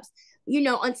workshops,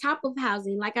 on top of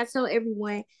housing. Like I tell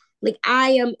everyone, like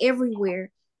I am everywhere.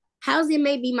 Housing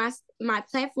may be my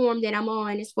platform that I'm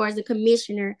on as far as a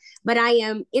commissioner, but I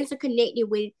am interconnected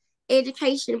with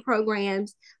education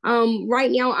programs.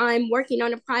 Right now I'm working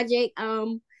on a project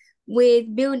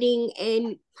with building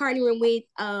and partnering with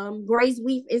Grace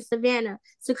Weave in Savannah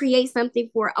to create something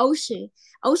for ocean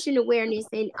awareness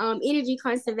and energy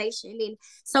conservation. And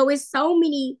so it's so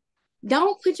many.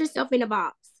 Don't put yourself in a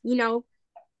box,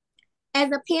 as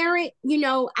a parent,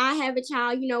 I have a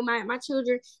child, my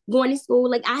children going to school.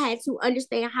 Like I had to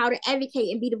understand how to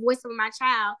advocate and be the voice of my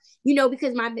child,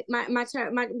 because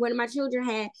one of my children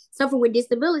had suffered with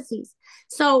disabilities.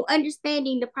 So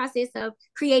understanding the process of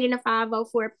creating a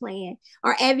 504 plan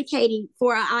or advocating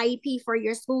for an IEP for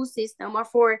your school system or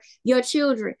for your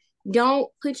children.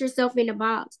 Don't put yourself in a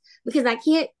box, because I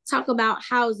can't talk about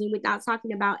housing without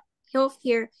talking about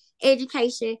healthcare,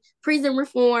 education, prison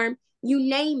reform, you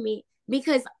name it,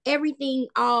 because everything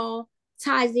all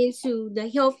ties into the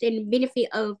health and benefit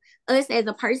of us as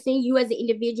a person, you as an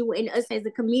individual, and us as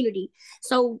a community.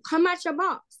 So come out your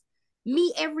box.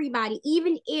 Meet everybody,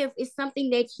 even if it's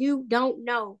something that you don't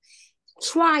know.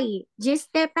 Try it. Just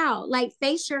step out. Like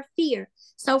face your fear.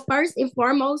 So first and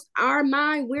foremost, our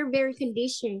mind, we're very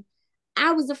conditioned.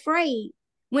 I was afraid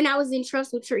when I was in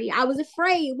Trussell Tree. I was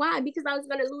afraid. Why? Because I was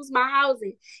going to lose my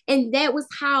housing. And that was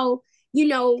how,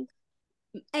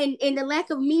 and the lack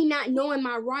of me not knowing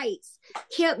my rights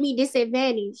kept me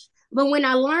disadvantaged. But when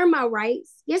I learned my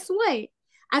rights, guess what?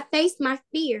 I faced my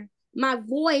fear. My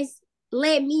voice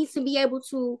led me to be able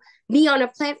to be on a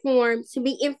platform, to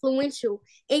be influential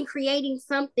in creating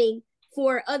something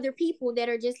for other people that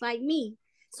are just like me.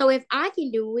 So if I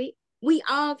can do it, we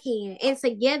all can. And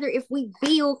together, if we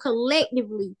build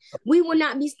collectively, we will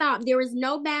not be stopped. There is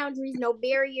no boundaries, no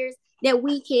barriers that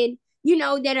we can,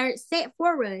 that are set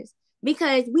for us,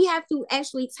 because we have to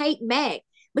actually take back.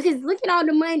 Because look at all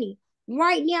the money.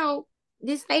 Right now,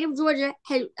 the state of Georgia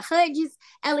HUD just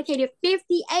allocated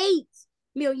 $58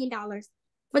 million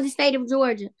for the state of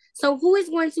Georgia. So who is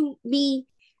going to be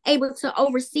able to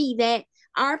oversee that?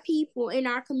 Our people in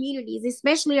our communities,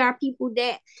 especially our people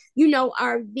that,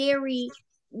 are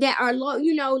that are low,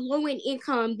 low in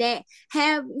income, that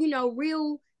have,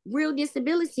 real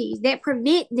disabilities that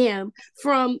prevent them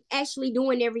from actually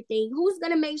doing everything. Who's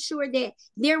going to make sure that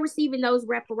they're receiving those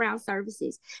wraparound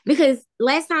services? Because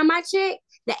last time I checked,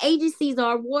 the agencies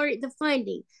are awarded the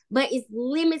funding, but it's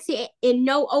limited and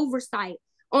no oversight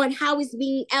on how it's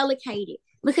being allocated,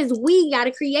 because we got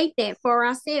to create that for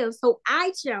ourselves. So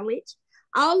I challenge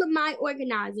all of my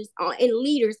organizers and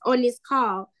leaders on this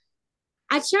call.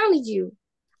 I challenge you.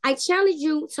 I challenge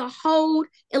you to hold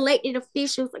elected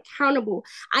officials accountable.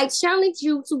 I challenge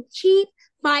you to keep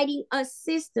fighting a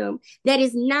system that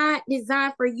is not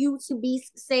designed for you to be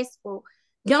successful.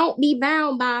 Don't be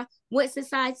bound by what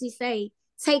society say.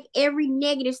 Take every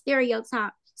negative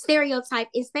stereotype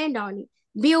and stand on it.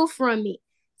 Build from it.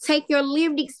 Take your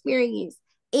lived experience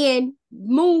and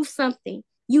move something.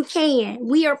 You can.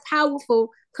 We are powerful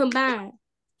combined.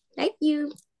 Thank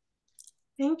you.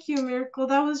 Thank you, Miracle.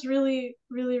 That was really,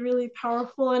 really, really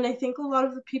powerful. And I think a lot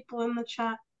of the people in the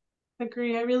chat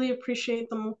agree. I really appreciate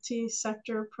the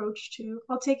multi-sector approach too.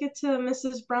 I'll take it to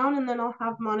Mrs. Brown, and then I'll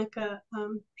have Monica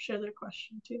share their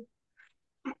question too.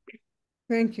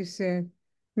 Thank you, Sid.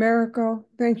 Miracle,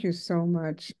 thank you so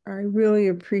much. I really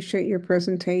appreciate your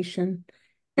presentation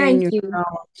and your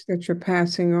knowledge that you're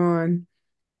passing on,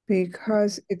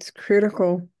 because it's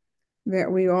critical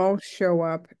that we all show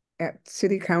up at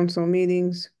city council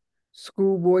meetings,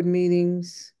 school board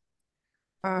meetings,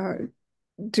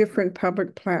 different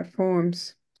public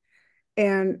platforms.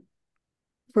 And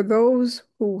for those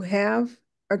who have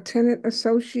a tenant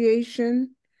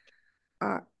association,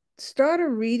 start a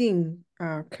reading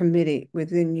committee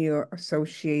within your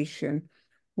association,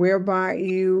 whereby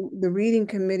the reading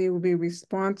committee will be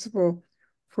responsible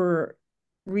for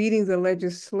reading the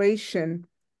legislation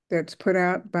that's put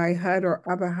out by HUD or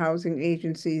other housing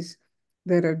agencies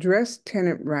that address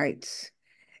tenant rights,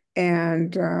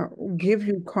 and give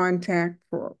you contact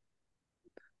for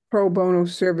pro bono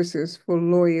services for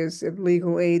lawyers if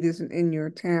legal aid isn't in your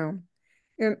town.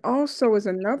 And also, as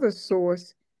another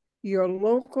source, your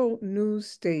local news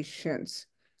stations.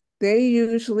 They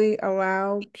usually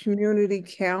allow community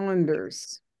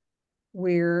calendars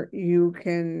where you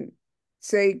can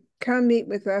say, come meet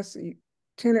with us,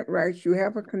 tenant rights, you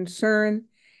have a concern,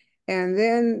 and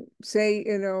then say,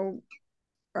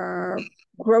 uh,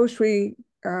 grocery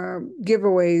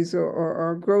giveaways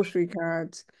or grocery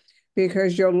cards,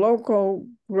 because your local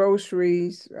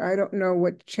groceries, I don't know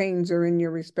what chains are in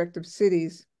your respective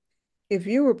cities. If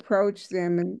you approach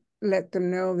them and let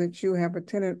them know that you have a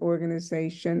tenant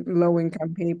organization,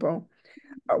 low-income people,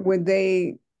 would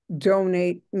they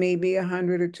donate maybe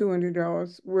 $100 or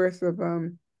 $200 worth of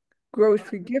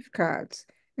grocery gift cards?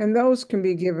 And those can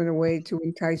be given away to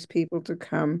entice people to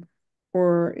come.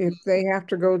 Or if they have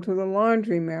to go to the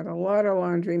laundromat, a lot of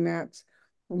laundromats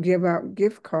will give out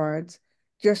gift cards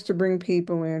just to bring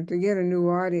people in, to get a new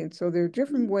audience. So there are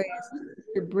different ways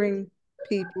to bring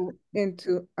people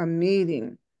into a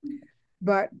meeting.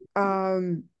 But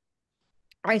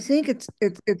I think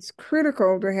it's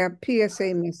critical to have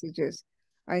PSA messages.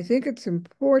 I think it's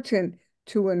important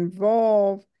to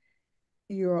involve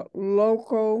your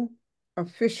local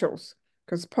officials,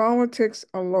 because politics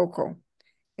are local,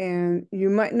 and you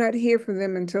might not hear from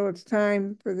them until it's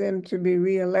time for them to be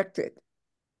reelected.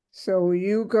 So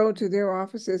you go to their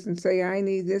offices and say, I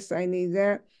need this, I need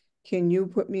that. Can you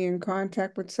put me in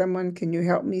contact with someone? Can you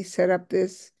help me set up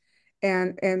this?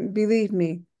 And believe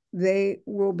me, they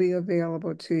will be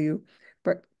available to you.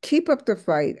 But keep up the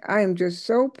fight. I am just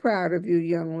so proud of you,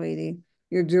 young lady.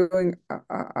 You're doing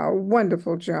a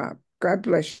wonderful job. God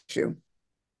bless you.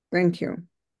 Thank you.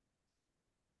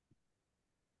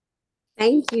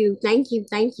 Thank you, thank you,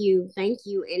 thank you, thank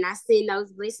you. And I send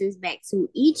those blessings back to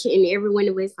each and every one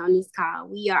of us on this call.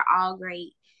 We are all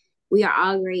great. We are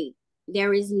all great.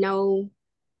 There is no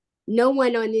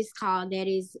one on this call that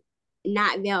is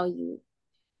not valued.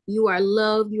 You are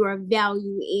loved, you are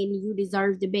valued, and you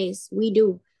deserve the best. We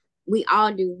do. We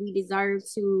all do. We deserve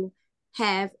to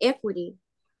have equity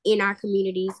in our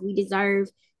communities. We deserve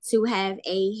to have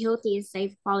a healthy and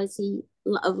safe quality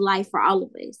of life for all of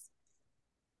us.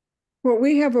 Well,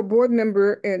 we have a board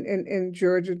member in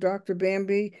Georgia, Dr.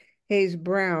 Bambi Hayes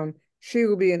Brown. She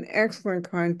will be an excellent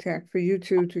contact for you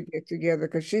two to get together,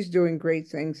 because she's doing great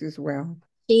things as well.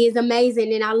 She is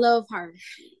amazing, and I love her.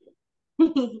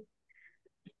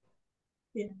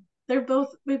 Yeah, they're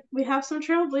both. We have some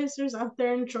trailblazers out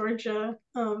there in Georgia.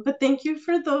 But thank you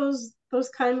for those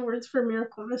kind words for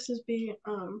Miracle, Mrs. B.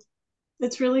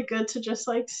 It's really good to just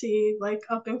like see like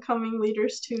up and coming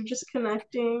leaders too, just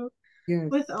connecting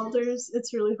with elders.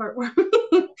 It's really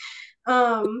heartwarming.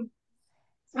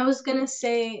 I was gonna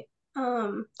say,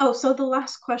 so the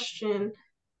last question,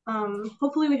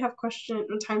 hopefully we have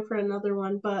time for another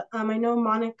one, but I know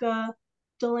Monica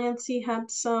Delancey had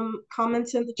some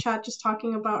comments in the chat just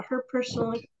talking about her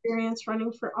personal experience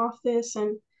running for office,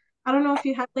 and I don't know if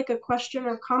you had like a question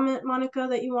or comment, Monica,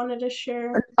 that you wanted to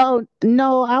share. Oh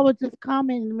no, I was just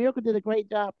commenting. Miracle did a great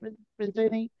job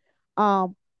presenting.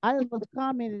 I just was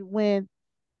commenting when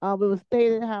it was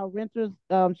stated how renters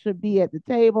should be at the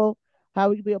table, how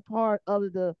we can be a part of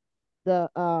the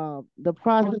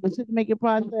process, the decision making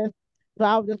process. So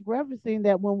I was just referencing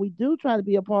that when we do try to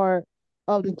be a part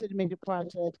of the decision making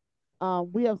process,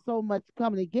 we have so much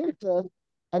coming against us,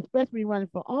 especially running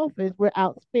for office. We're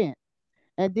outspent.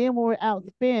 And then when we're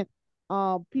outspent,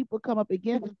 people come up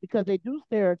against us because they do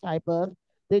stereotype us.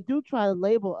 They do try to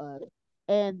label us.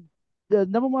 And the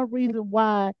number one reason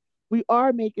why we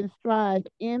are making strides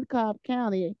in Cobb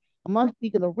County, among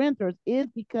speaking of renters, is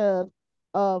because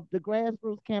of the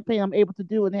grassroots campaign I'm able to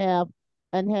do and have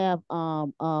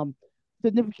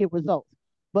significant results.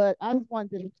 But I just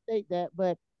wanted to state that.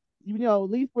 But at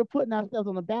least we're putting ourselves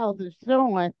on the ballot and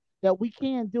showing that we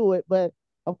can do it. But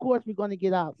of course, we're going to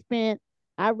get outspent.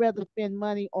 I'd rather spend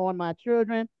money on my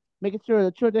children, making sure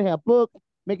the children have books,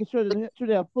 making sure the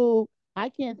children have food. I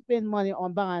can't spend money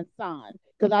on buying signs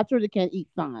because our children can't eat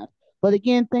signs. But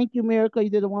again, thank you, Miracle. You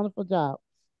did a wonderful job.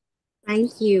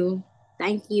 Thank you.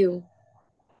 Thank you.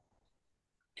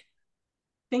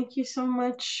 Thank you so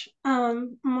much,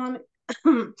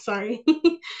 Sorry.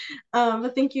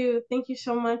 But thank you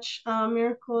so much,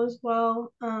 Miracle, as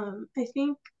well. I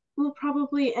think we'll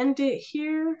probably end it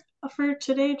here for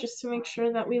today, just to make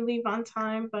sure that we leave on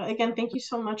time. But again, thank you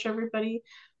so much, everybody,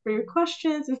 for your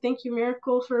questions, and thank you,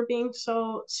 Miracle, for being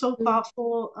so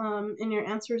thoughtful in your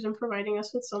answers and providing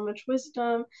us with so much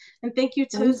wisdom. And thank you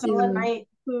to Zella Knight,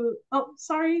 who, oh,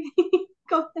 sorry,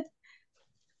 go ahead.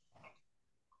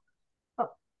 Oh,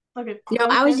 okay. No,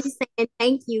 I was just saying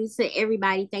thank you to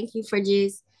everybody. Thank you for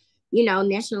just,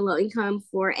 National Low Income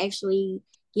for actually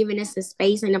giving us a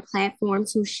space and a platform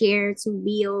to share, to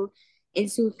build, and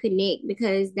to connect,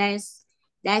 because that's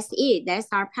it. That's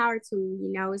our power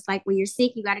tool. It's like when you're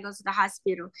sick, you got to go to the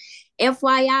hospital.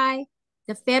 FYI,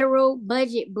 the federal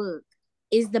budget book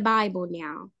is the Bible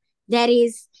now. That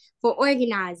is for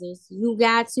organizers. You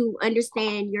got to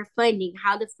understand your funding,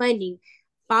 how the funding,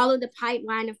 follow the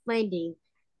pipeline of funding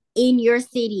in your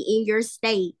city, in your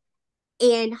state,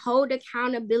 and hold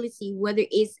accountability, whether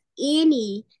it's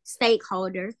any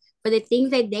stakeholder, for the things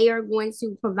that they are going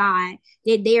to provide,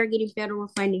 that they are getting federal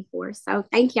funding for. So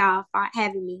thank y'all for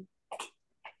having me.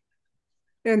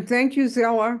 And thank you,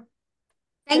 Zella.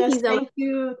 Thank you, Zella.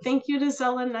 Thank you to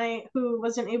Zella Knight, who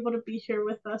wasn't able to be here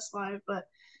with us live, but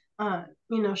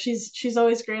she's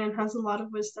always great and has a lot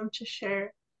of wisdom to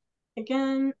share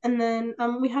again. And then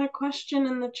we had a question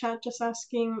in the chat just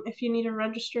asking if you need to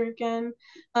register again.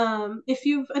 If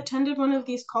you've attended one of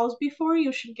these calls before,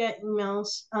 you should get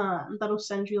emails that'll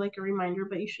send you like a reminder,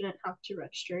 but you shouldn't have to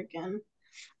register again.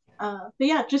 But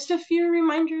yeah, just a few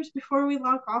reminders before we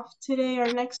log off today.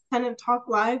 Our next Tenant Talk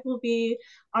Live will be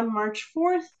on March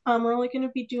 4th. We're only going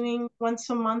to be doing once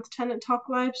a month Tenant Talk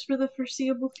Lives for the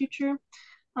foreseeable future.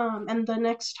 And the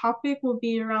next topic will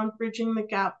be around bridging the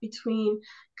gap between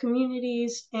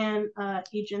communities and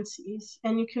agencies.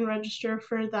 And you can register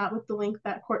for that with the link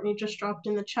that Courtney just dropped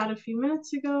in the chat a few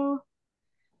minutes ago.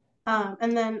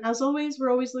 And then, as always, we're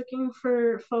always looking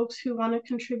for folks who want to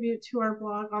contribute to our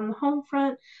blog on the home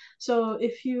front. So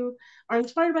if you are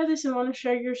inspired by this and want to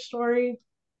share your story,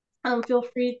 feel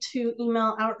free to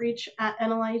email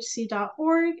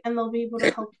outreach@nlhc.org, and they'll be able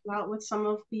to help you out with some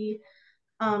of the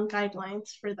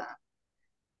guidelines for that.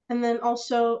 And then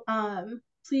also,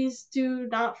 please do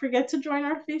not forget to join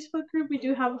our Facebook group. We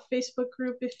do have a Facebook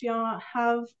group if y'all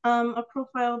have a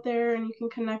profile there, and you can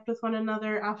connect with one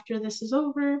another after this is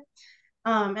over.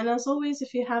 And as always,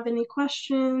 if you have any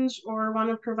questions or want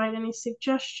to provide any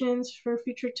suggestions for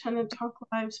future Tenant Talk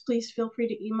Lives, please feel free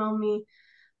to email me,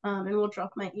 and we'll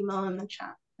drop my email in the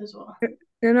chat as well.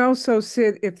 And also,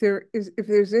 Sid, if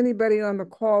there's anybody on the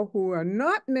call who are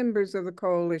not members of the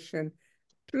coalition,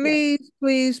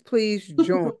 please, please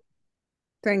join.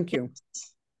 Thank you.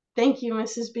 Thank you,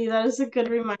 Mrs. B. That is a good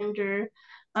reminder.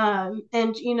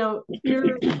 And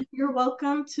you're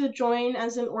welcome to join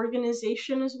as an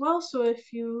organization as well. So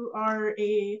if you are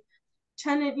a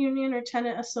tenant union or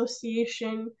tenant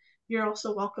association, you're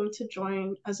also welcome to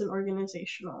join as an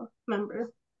organizational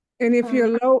member. And if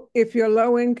you're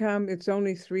low income, it's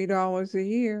only $3 a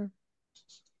year.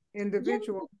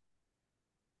 Individual. Yeah.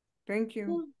 Thank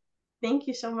you. Thank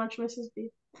you so much, Mrs.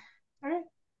 B. All right.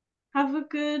 Have a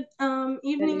good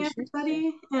evening,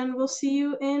 everybody, and we'll see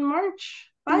you in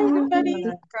March. Bye, everybody.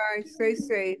 Bye. Stay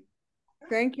safe.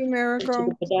 Thank you, Miracle. I took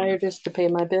a desire just to pay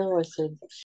my bill. I said,